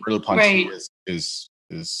Merleau-Ponty is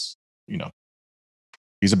he's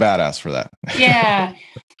a badass for that. Yeah.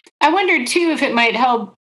 I wondered too if it might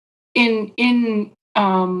help in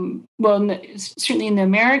certainly in the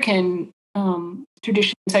American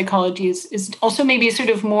tradition of psychology is also maybe a sort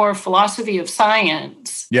of more philosophy of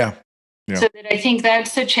science. Yeah. So that I think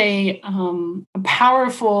that's such a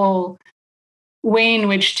powerful way in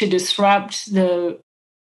which to disrupt the,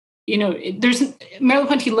 there's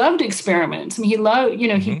Merleau-Ponty loved experiments. I mean, he loved,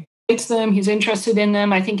 he likes them. He's interested in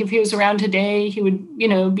them. I think if he was around today, he would,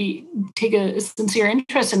 take a sincere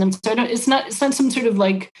interest in them. So it's not some sort of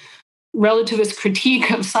like relativist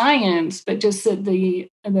critique of science, but just that the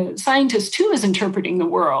scientist too is interpreting the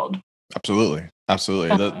world. Absolutely.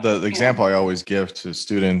 The example I always give to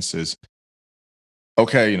students is,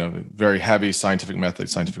 okay, very heavy scientific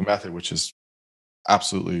method, which is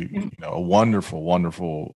absolutely, a wonderful,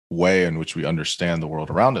 wonderful way in which we understand the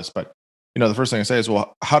world around us. But, the first thing I say is,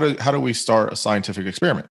 well, how do we start a scientific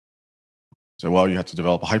experiment? So, well, you have to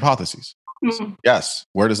develop a hypothesis. Yes.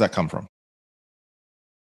 Where does that come from?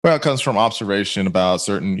 Well, it comes from observation about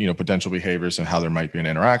certain, potential behaviors and how there might be an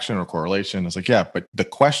interaction or correlation. It's like, yeah, but the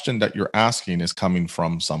question that you're asking is coming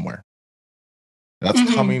from somewhere.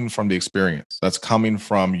 That's coming from the experience. That's coming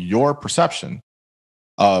from your perception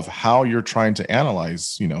of how you're trying to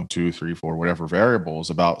analyze, 2, 3, 4, whatever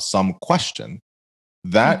variables about some question.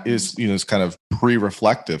 That is, this kind of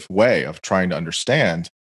pre-reflective way of trying to understand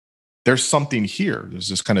there's something here. There's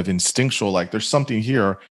this kind of instinctual, like there's something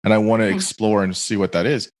here, and I want to explore and see what that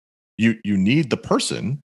is. You need the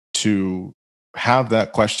person to have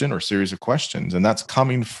that question or series of questions, and that's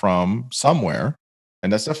coming from somewhere,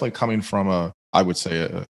 and that's definitely coming from I would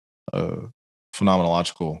say a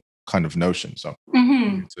phenomenological kind of notion. So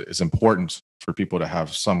it's important for people to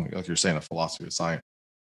have some, like you're saying, a philosophy of science.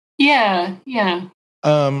 Yeah.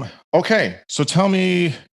 Okay, so tell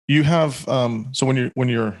me, you have so when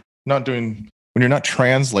you're not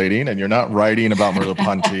translating and you're not writing about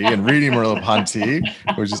Merleau-Ponty and reading Merleau-Ponty,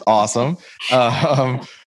 which is awesome.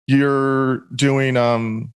 You're doing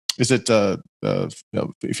is it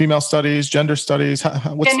female studies, gender studies?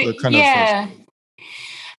 What's the kind of?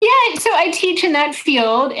 Yeah, so I teach in that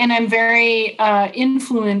field, and I'm very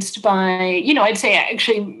influenced by, I'd say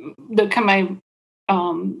actually the kind of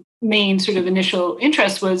my main sort of initial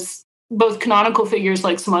interest was both canonical figures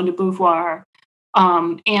like Simone de Beauvoir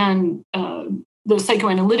and the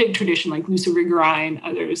psychoanalytic tradition like Luce Irigaray and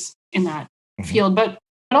others in that field, but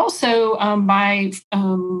also by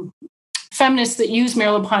feminists that use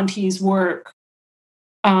Merleau-Ponty's work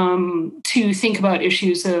to think about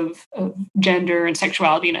issues of gender and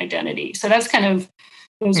sexuality and identity. So that's kind of,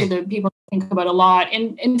 those are the people I think about a lot.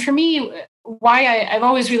 And for me, why I've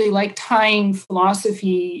always really liked tying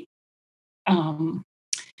philosophy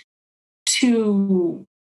to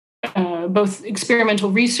both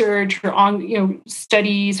experimental research or on,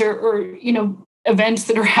 studies or events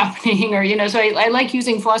that are happening, or, so I like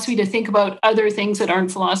using philosophy to think about other things that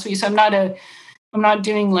aren't philosophy. So I'm not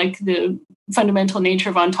doing like the fundamental nature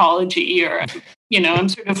of ontology, or, I'm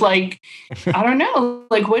sort of like, I don't know,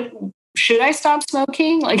 like what, should I stop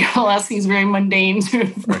smoking? Like I'll ask these very mundane sort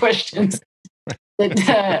of questions.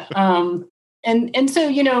 That, and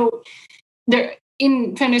so, there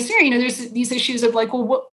in feminist theory, there's these issues of like,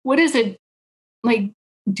 well, what is it like?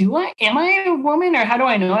 Am I a woman, or how do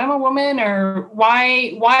I know I'm a woman, or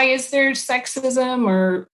why is there sexism,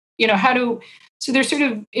 or, so there's sort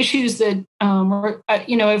of issues that,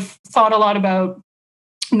 I've thought a lot about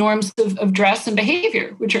norms of dress and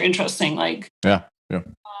behavior, which are interesting. Like,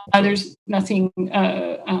 there's nothing,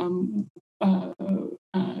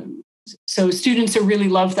 so students who really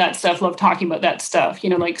love that stuff, love talking about that stuff,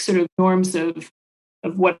 like sort of norms of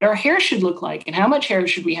what our hair should look like and how much hair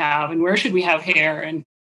should we have and where should we have hair, and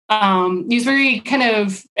these very kind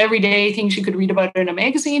of everyday things you could read about in a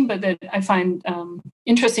magazine, but that I find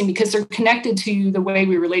interesting because they're connected to the way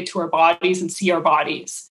we relate to our bodies and see our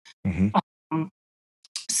bodies.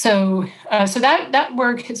 So that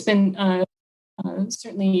work has been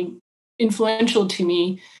certainly influential to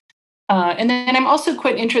me. And then I'm also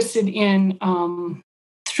quite interested in,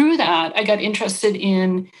 through that, I got interested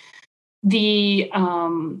in the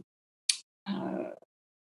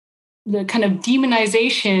kind of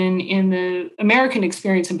demonization in the American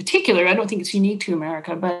experience in particular. I don't think it's unique to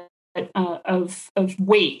America, but of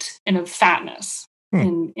weight and of fatness,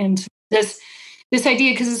 and this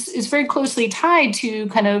idea, because it's very closely tied to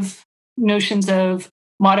kind of notions of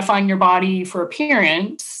modifying your body for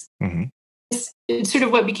appearance. It's sort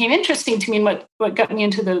of what became interesting to me, and what got me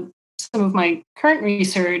into some of my current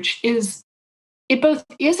research is it both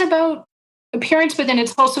is about appearance, but then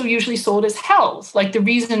it's also usually sold as health. Like the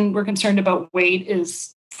reason we're concerned about weight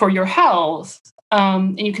is for your health.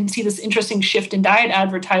 And you can see this interesting shift in diet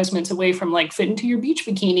advertisements away from like fit into your beach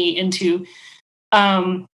bikini into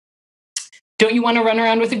don't you want to run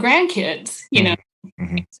around with the grandkids?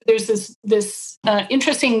 So there's this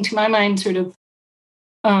interesting, to my mind, sort of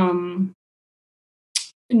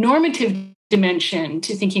normative dimension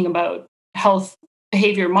to thinking about health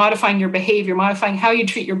behavior, modifying how you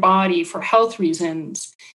treat your body for health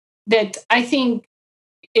reasons, that I think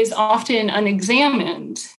is often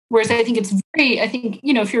unexamined. Whereas I think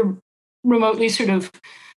if you're remotely sort of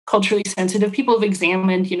culturally sensitive, people have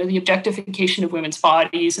examined, the objectification of women's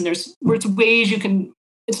bodies, and there's ways you can,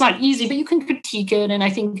 it's not easy, but you can critique it. And I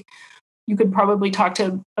think you could probably talk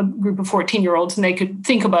to a group of 14-year-olds and they could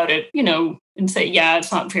think about it, and say, yeah,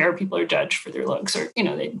 it's not fair. People are judged for their looks, or,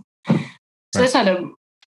 so that's not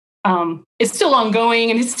it's still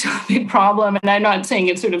ongoing and it's still a big problem. And I'm not saying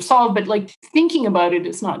it's sort of solved, but like thinking about it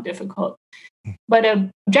is not difficult. But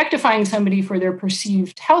objectifying somebody for their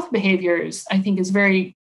perceived health behaviors, I think, is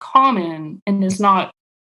very common and is not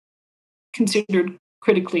considered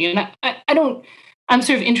critically. And I'm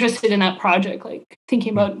sort of interested in that project, like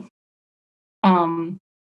thinking about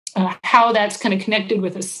how that's kind of connected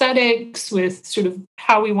with aesthetics, with sort of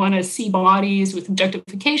how we want to see bodies, with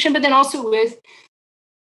objectification, but then also with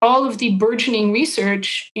all of the burgeoning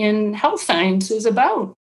research in health sciences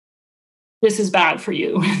about this is bad for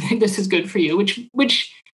you, this is good for you,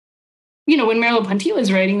 which you know, when Merleau-Ponty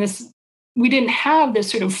was writing this, we didn't have this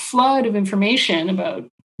sort of flood of information about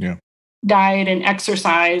diet and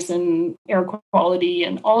exercise and air quality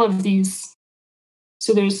and all of these.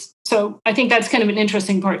 So I think that's kind of an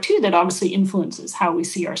interesting part too, that obviously influences how we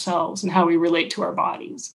see ourselves and how we relate to our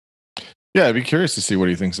bodies. Yeah, I'd be curious to see what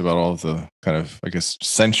he thinks about all of the kind of, I guess,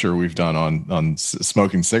 censure we've done on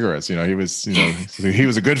smoking cigarettes. You know, he was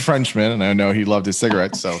a good Frenchman, and I know he loved his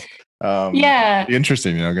cigarettes. So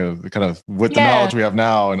interesting, you know, kind of with the knowledge we have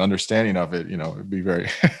now and understanding of it, you know, it'd be very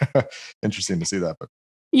interesting to see that. But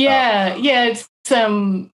it's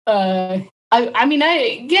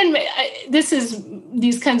this is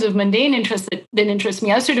these kinds of mundane interests that interest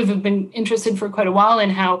me. I sort of have been interested for quite a while in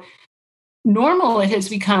how normal it has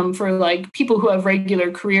become for like people who have regular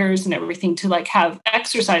careers and everything to like have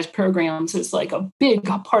exercise programs as like a big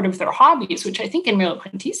part of their hobbies, which I think in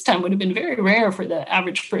Merleau-Ponty's time would have been very rare for the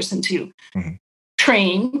average person to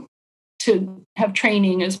train, to have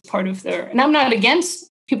training as part of their, and I'm not against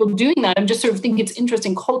people doing that. I'm just sort of thinking it's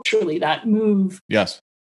interesting culturally, that move. Yes.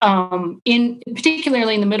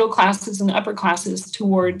 Particularly in the middle classes and the upper classes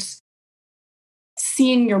towards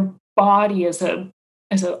seeing your body as an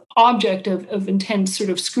object of intense sort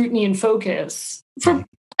of scrutiny and focus, for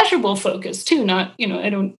pleasurable focus too. Not, you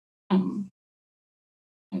know, I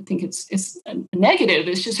think it's a negative.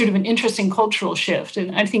 It's just sort of an interesting cultural shift.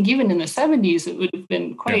 And I think even in the 70s, it would have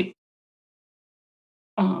been quite,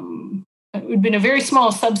 it would have been a very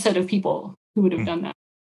small subset of people who would have done that.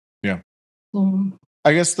 Yeah.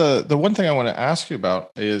 I guess the one thing I want to ask you about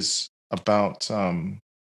is about,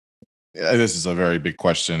 this is a very big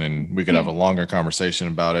question, and we could have a longer conversation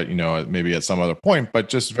about it, you know, maybe at some other point, but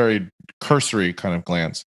just very cursory kind of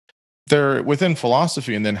glance. There, within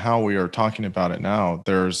philosophy, and then how we are talking about it now,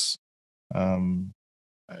 there's,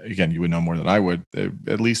 again, you would know more than I would,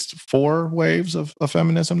 at least 4 waves of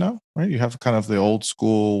feminism now, right? You have kind of the old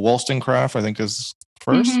school Wollstonecraft, I think, is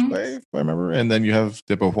first wave, if I remember. And then you have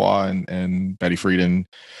de Beauvoir and Betty Friedan,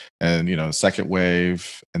 and, you know, second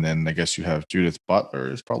wave. And then I guess you have Judith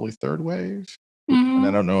Butler is probably third wave. And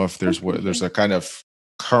I don't know if there's a kind of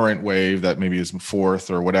current wave that maybe is fourth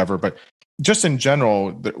or whatever, but just in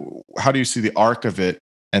general, how do you see the arc of it?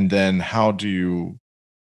 And then how do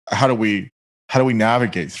we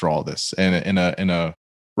navigate through all this in a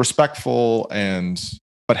respectful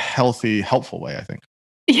but healthy, helpful way, I think?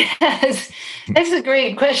 Yes, that's a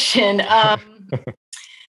great question. You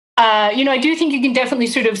know, I do think you can definitely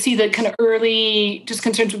sort of see the kind of early just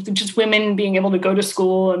concerns with just women being able to go to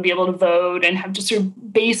school and be able to vote and have just sort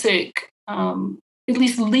of basic, at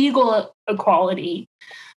least legal equality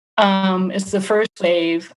as the first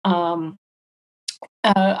wave. I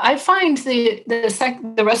find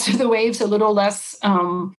the rest of the waves a little less,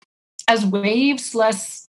 as waves,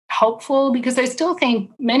 less helpful, because I still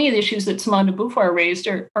think many of the issues that Simone de Beauvoir raised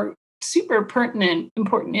are super pertinent,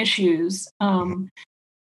 important issues.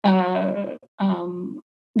 There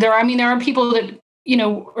are people that, you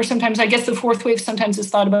know, or sometimes I guess the fourth wave sometimes is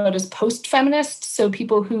thought about as post-feminist. So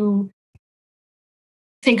people who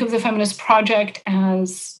think of the feminist project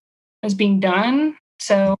as being done.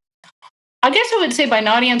 So I guess I would say, by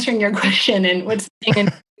not answering your question and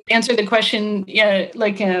answer the question,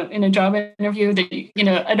 like in a job interview, that, you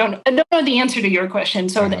know, I don't know the answer to your question.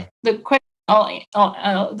 So the question,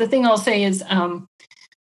 the thing I'll say is,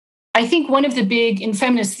 I think in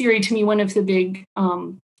feminist theory, to me, one of the big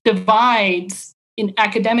divides in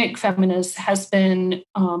academic feminists has been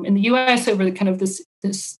in the U.S. over the kind of this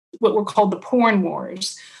what were called the porn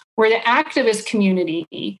wars, where the activist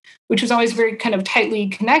community, which was always very kind of tightly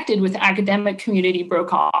connected with the academic community,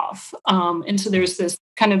 broke off. And so there's this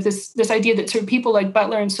kind of this idea that sort of people like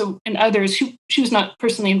Butler and others, she was not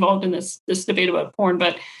personally involved in this debate about porn,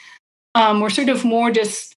 but were sort of more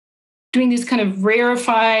just doing these kind of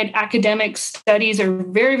rarefied academic studies are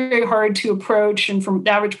very, very hard to approach and for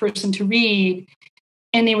the average person to read.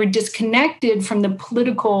 And they were disconnected from the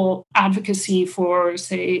political advocacy for,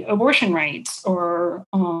 say, abortion rights or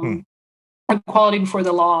equality before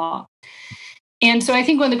the law. And so I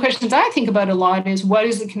think one of the questions I think about a lot is, what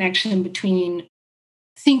is the connection between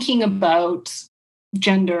thinking about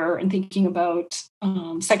gender and thinking about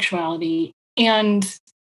sexuality and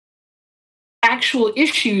actual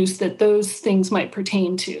issues that those things might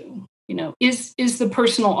pertain to? You know, is the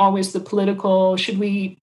personal always the political? Should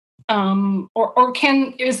we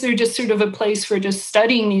is there just sort of a place for just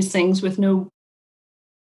studying these things with no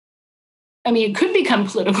I mean, it could become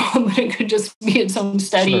political, but it could just be its own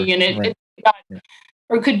study, Sure, and right.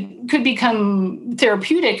 or could become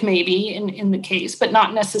therapeutic maybe in the case, but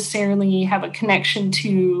not necessarily have a connection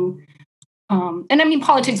to. And I mean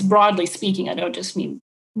politics broadly speaking. I don't just mean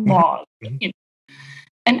law. Mhm. You know.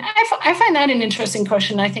 And I find that an interesting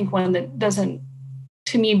question. I think one that doesn't,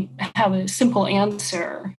 to me, have a simple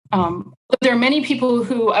answer. There are many people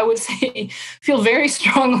who I would say feel very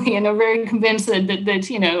strongly and are very convinced that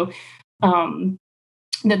you know,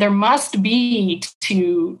 that there must be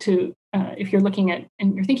to if you're looking at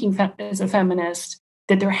and you're thinking as a feminist,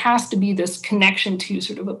 that there has to be this connection to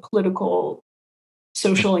sort of a political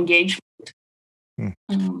social engagement.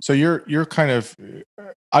 So you're kind of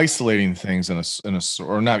isolating things in a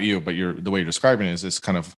or not you, but the way you're describing it is this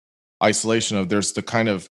kind of isolation of there's the kind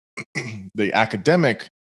of the academic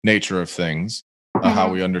nature of things,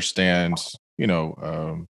 how we understand, you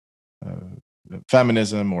know,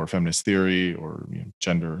 feminism or feminist theory or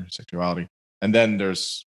gender, sexuality, and then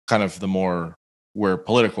there's kind of the more where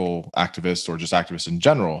political activists or just activists in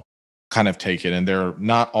general kind of take it, and they're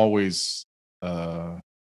not always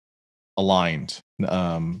aligned,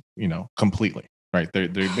 completely, right?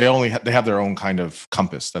 They only they have their own kind of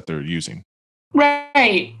compass that they're using.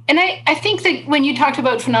 Right. And I think that when you talked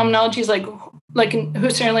about phenomenologies, like in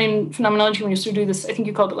Husserlian phenomenology, when you used to do this, I think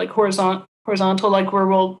you called it like horizontal, like where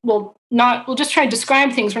we'll just try to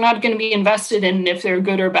describe things. We're not going to be invested in if they're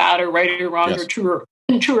good or bad or right or wrong or true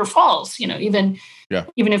or false, you know, even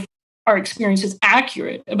if our experience is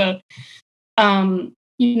accurate about,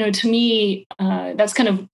 you know, to me, that's kind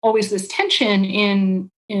of always this tension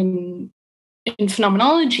in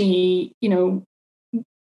phenomenology, you know.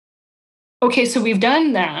 Okay, so we've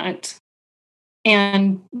done that,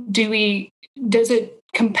 and does it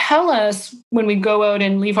compel us when we go out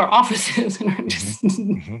and leave our offices and are just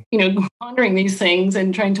you know, pondering these things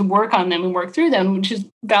and trying to work on them and work through them, which is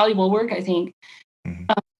valuable work, I think,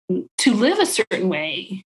 to live a certain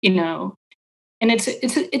way, you know. And it's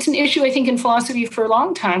an issue, I think, in philosophy for a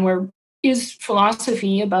long time, where is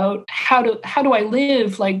philosophy about how do I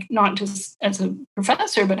live, like not just as a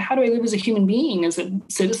professor, but how do I live as a human being, as a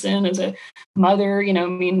citizen, as a mother, you know, I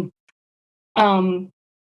mean,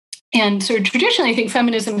 and so traditionally I think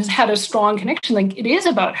feminism has had a strong connection. Like it is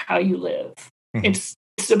about how you live. It's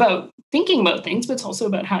about thinking about things, but it's also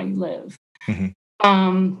about how you live.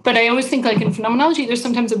 But I always think like in phenomenology, there's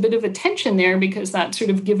sometimes a bit of a tension there because that's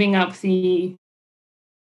sort of giving up the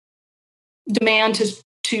demand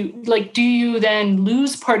to like, do you then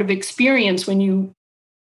lose part of experience when you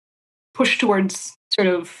push towards sort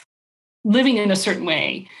of living in a certain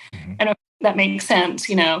way? I don't know if that makes sense,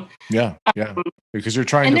 you know? Yeah. Because you're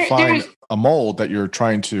trying to find a mold that you're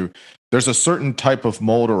trying to, there's a certain type of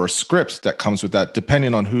mold or a script that comes with that,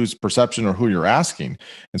 depending on whose perception or who you're asking.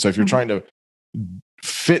 And so if you're trying to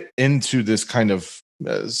fit into this kind of,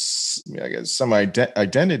 I guess, some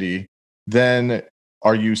identity, then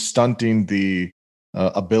are you stunting the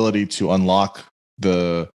ability to unlock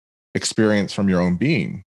the experience from your own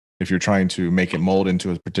being if you're trying to make it mold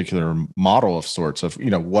into a particular model of sorts of, you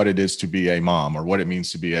know, what it is to be a mom or what it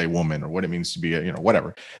means to be a woman or what it means to be a, you know,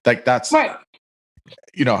 whatever, like that's right.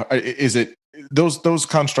 You know, is it those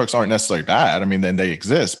constructs aren't necessarily bad. I mean, then they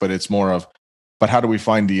exist, but it's more of, but how do we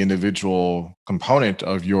find the individual component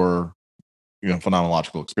of your, you know,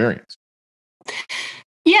 phenomenological experience?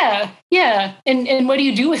 Yeah. And what do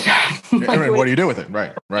you do with that? Like, what do you do with it?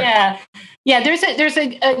 Right. Yeah. There's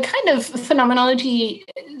a kind of phenomenology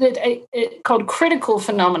that called critical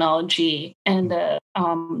phenomenology, and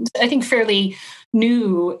I think fairly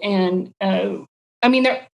new. And I mean,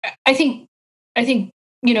 I think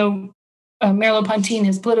you know, Merleau-Ponty and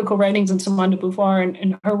his political writings and Simone de Beauvoir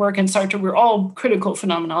and her work and Sartre were all critical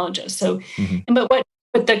phenomenologists. So,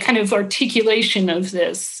 but the kind of articulation of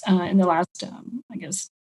this in the last, I guess,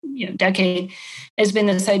 you know, decade has been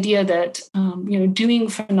this idea that you know, doing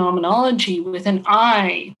phenomenology with an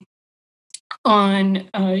eye on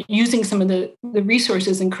using some of the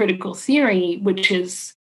resources in critical theory, which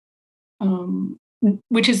is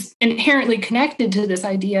inherently connected to this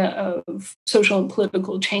idea of social and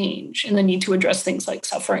political change and the need to address things like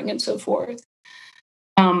suffering and so forth.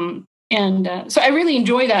 So I really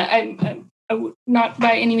enjoy that. I'm not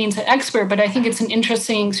by any means an expert, but I think it's an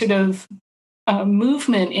interesting sort of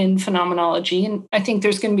movement in phenomenology. And I think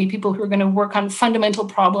there's going to be people who are going to work on fundamental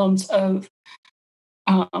problems of,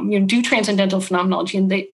 you know, do transcendental phenomenology,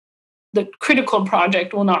 and the critical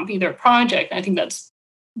project will not be their project. I think that's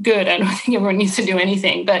good. I don't think everyone needs to do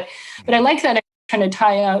anything, but I like that I'm trying to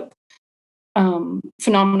tie up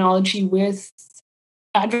phenomenology with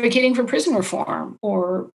advocating for prison reform,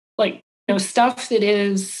 or like, you know, stuff that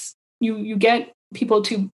is you get people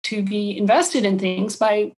to be invested in things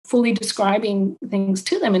by fully describing things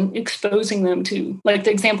to them and exposing them to, like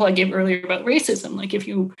the example I gave earlier about racism. Like if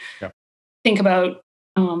you think about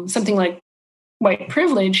something like white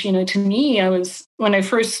privilege, to me, when I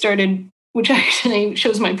first started, which actually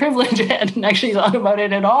shows my privilege, I hadn't actually thought about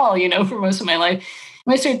it at all, for most of my life.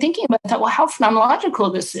 When I started thinking about that, well, how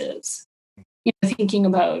phenomenological this is, thinking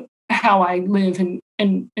about how I live and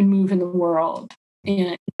move in the world,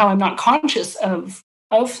 and how I'm not conscious of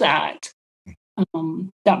that,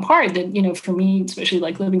 that part that, for me, especially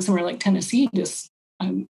like living somewhere like Tennessee, just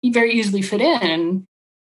very easily fit in,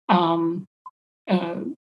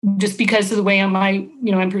 just because of the way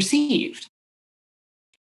I'm perceived.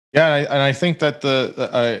 Yeah, and I think that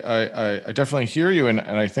I definitely hear you, and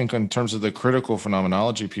I think in terms of the critical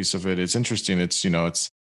phenomenology piece of it, it's interesting. It's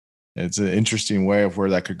it's an interesting way of where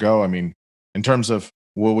that could go. I mean, in terms of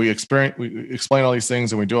we explain all these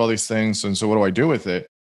things and we do all these things, and so what do I do with it?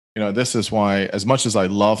 This is why, as much as I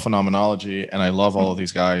love phenomenology and I love all of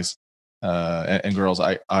these guys and girls,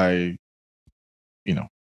 I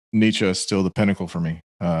Nietzsche is still the pinnacle for me.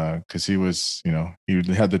 Because he was, he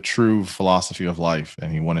had the true philosophy of life,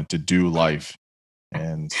 and he wanted to do life,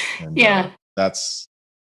 and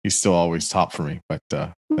he's still always top for me. But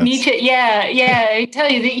Nietzsche, I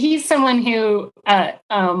tell you that he's someone who talk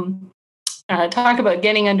about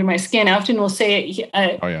getting under my skin. I often will say,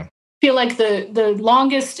 feel like the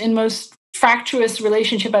longest and most fractious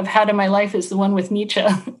relationship I've had in my life is the one with Nietzsche.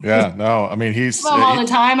 Yeah, no, I mean, he's all the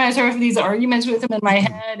time. I sort of have these arguments with him in my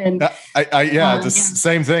head, and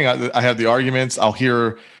same thing. I have the arguments. I'll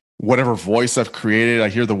hear whatever voice I've created. I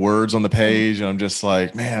hear the words on the page, and I'm just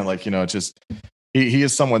like, man, like just he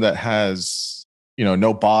is someone that has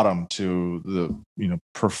no bottom to the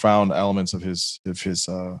profound elements of his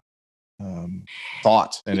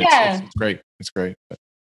thought, and it's great. It's great. But,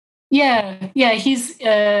 yeah. He's.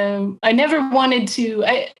 I never wanted to.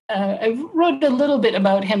 I wrote a little bit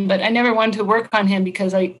about him, but I never wanted to work on him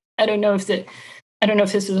because I don't know if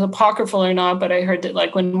this is apocryphal or not. But I heard that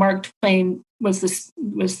like when Mark Twain was the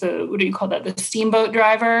what do you call that, the steamboat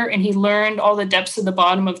driver, and he learned all the depths of the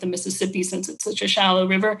bottom of the Mississippi since it's such a shallow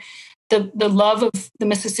river. The love of the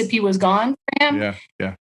Mississippi was gone for him.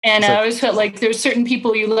 Yeah. And I always felt like there's certain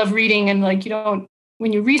people you love reading, and like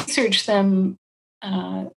when you research them.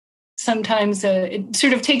 Sometimes it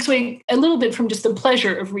sort of takes away a little bit from just the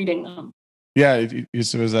pleasure of reading them. Yeah, it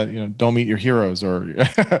was that don't meet your heroes or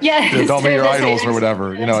don't meet your idols or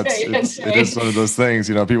whatever. It is one of those things.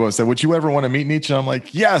 People have said, "Would you ever want to meet Nietzsche?" I'm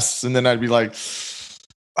like, "Yes," and then I'd be like,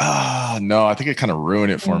 no, I think it kind of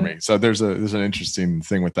ruined it for me. So there's an interesting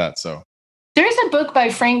thing with that. So there's a book by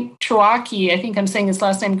Frank Chiraki, I think I'm saying his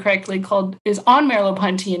last name correctly, is on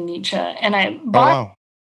Merleau-Ponty and Nietzsche, and I bought.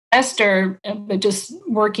 Esther, but just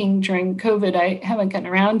working during COVID, I haven't gotten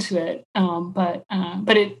around to it. But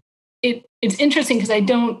it's interesting because I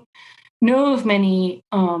don't know of many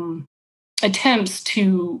attempts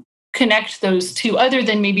to connect those two, other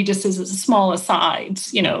than maybe just as small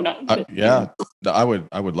asides. I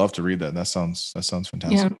would love to read that. That sounds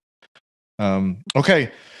fantastic. Yeah.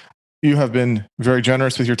 Okay, you have been very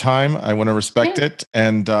generous with your time. I want to respect it,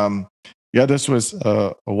 and this was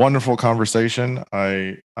a wonderful conversation.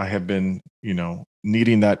 I have been,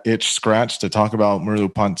 needing that itch scratched to talk about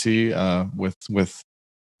Merleau-Ponty with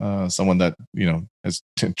someone that has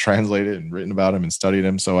translated and written about him and studied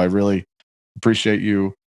him. So I really appreciate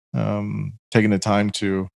you taking the time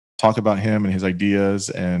to talk about him and his ideas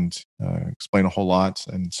and explain a whole lot.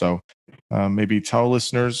 And so maybe tell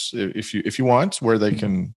listeners if you want where they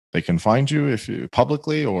can find you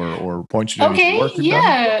publicly or point you to any work you've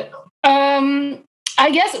done. I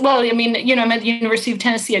guess, well, I mean, I'm at the University of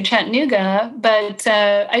Tennessee at Chattanooga, but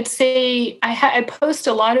I'd say I post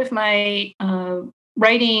a lot of my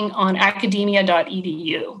writing on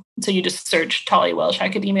academia.edu. So you just search Talia Welsh,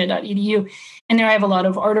 academia.edu. And there I have a lot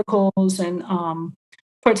of articles and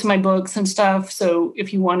parts of my books and stuff. So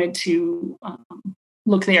if you wanted to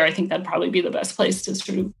look there, I think that'd probably be the best place to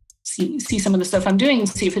sort of see some of the stuff I'm doing and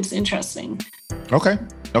see if it's interesting. Okay.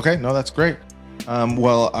 No, that's great.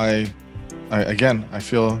 Well, I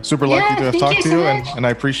feel super lucky to have talked to you, and I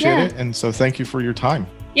appreciate it. And so thank you for your time.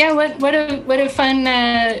 Yeah, what a fun,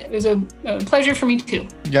 it was a pleasure for me too.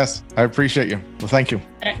 Yes, I appreciate you. Well, thank you.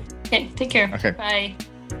 All right. Okay, take care. Okay. Bye.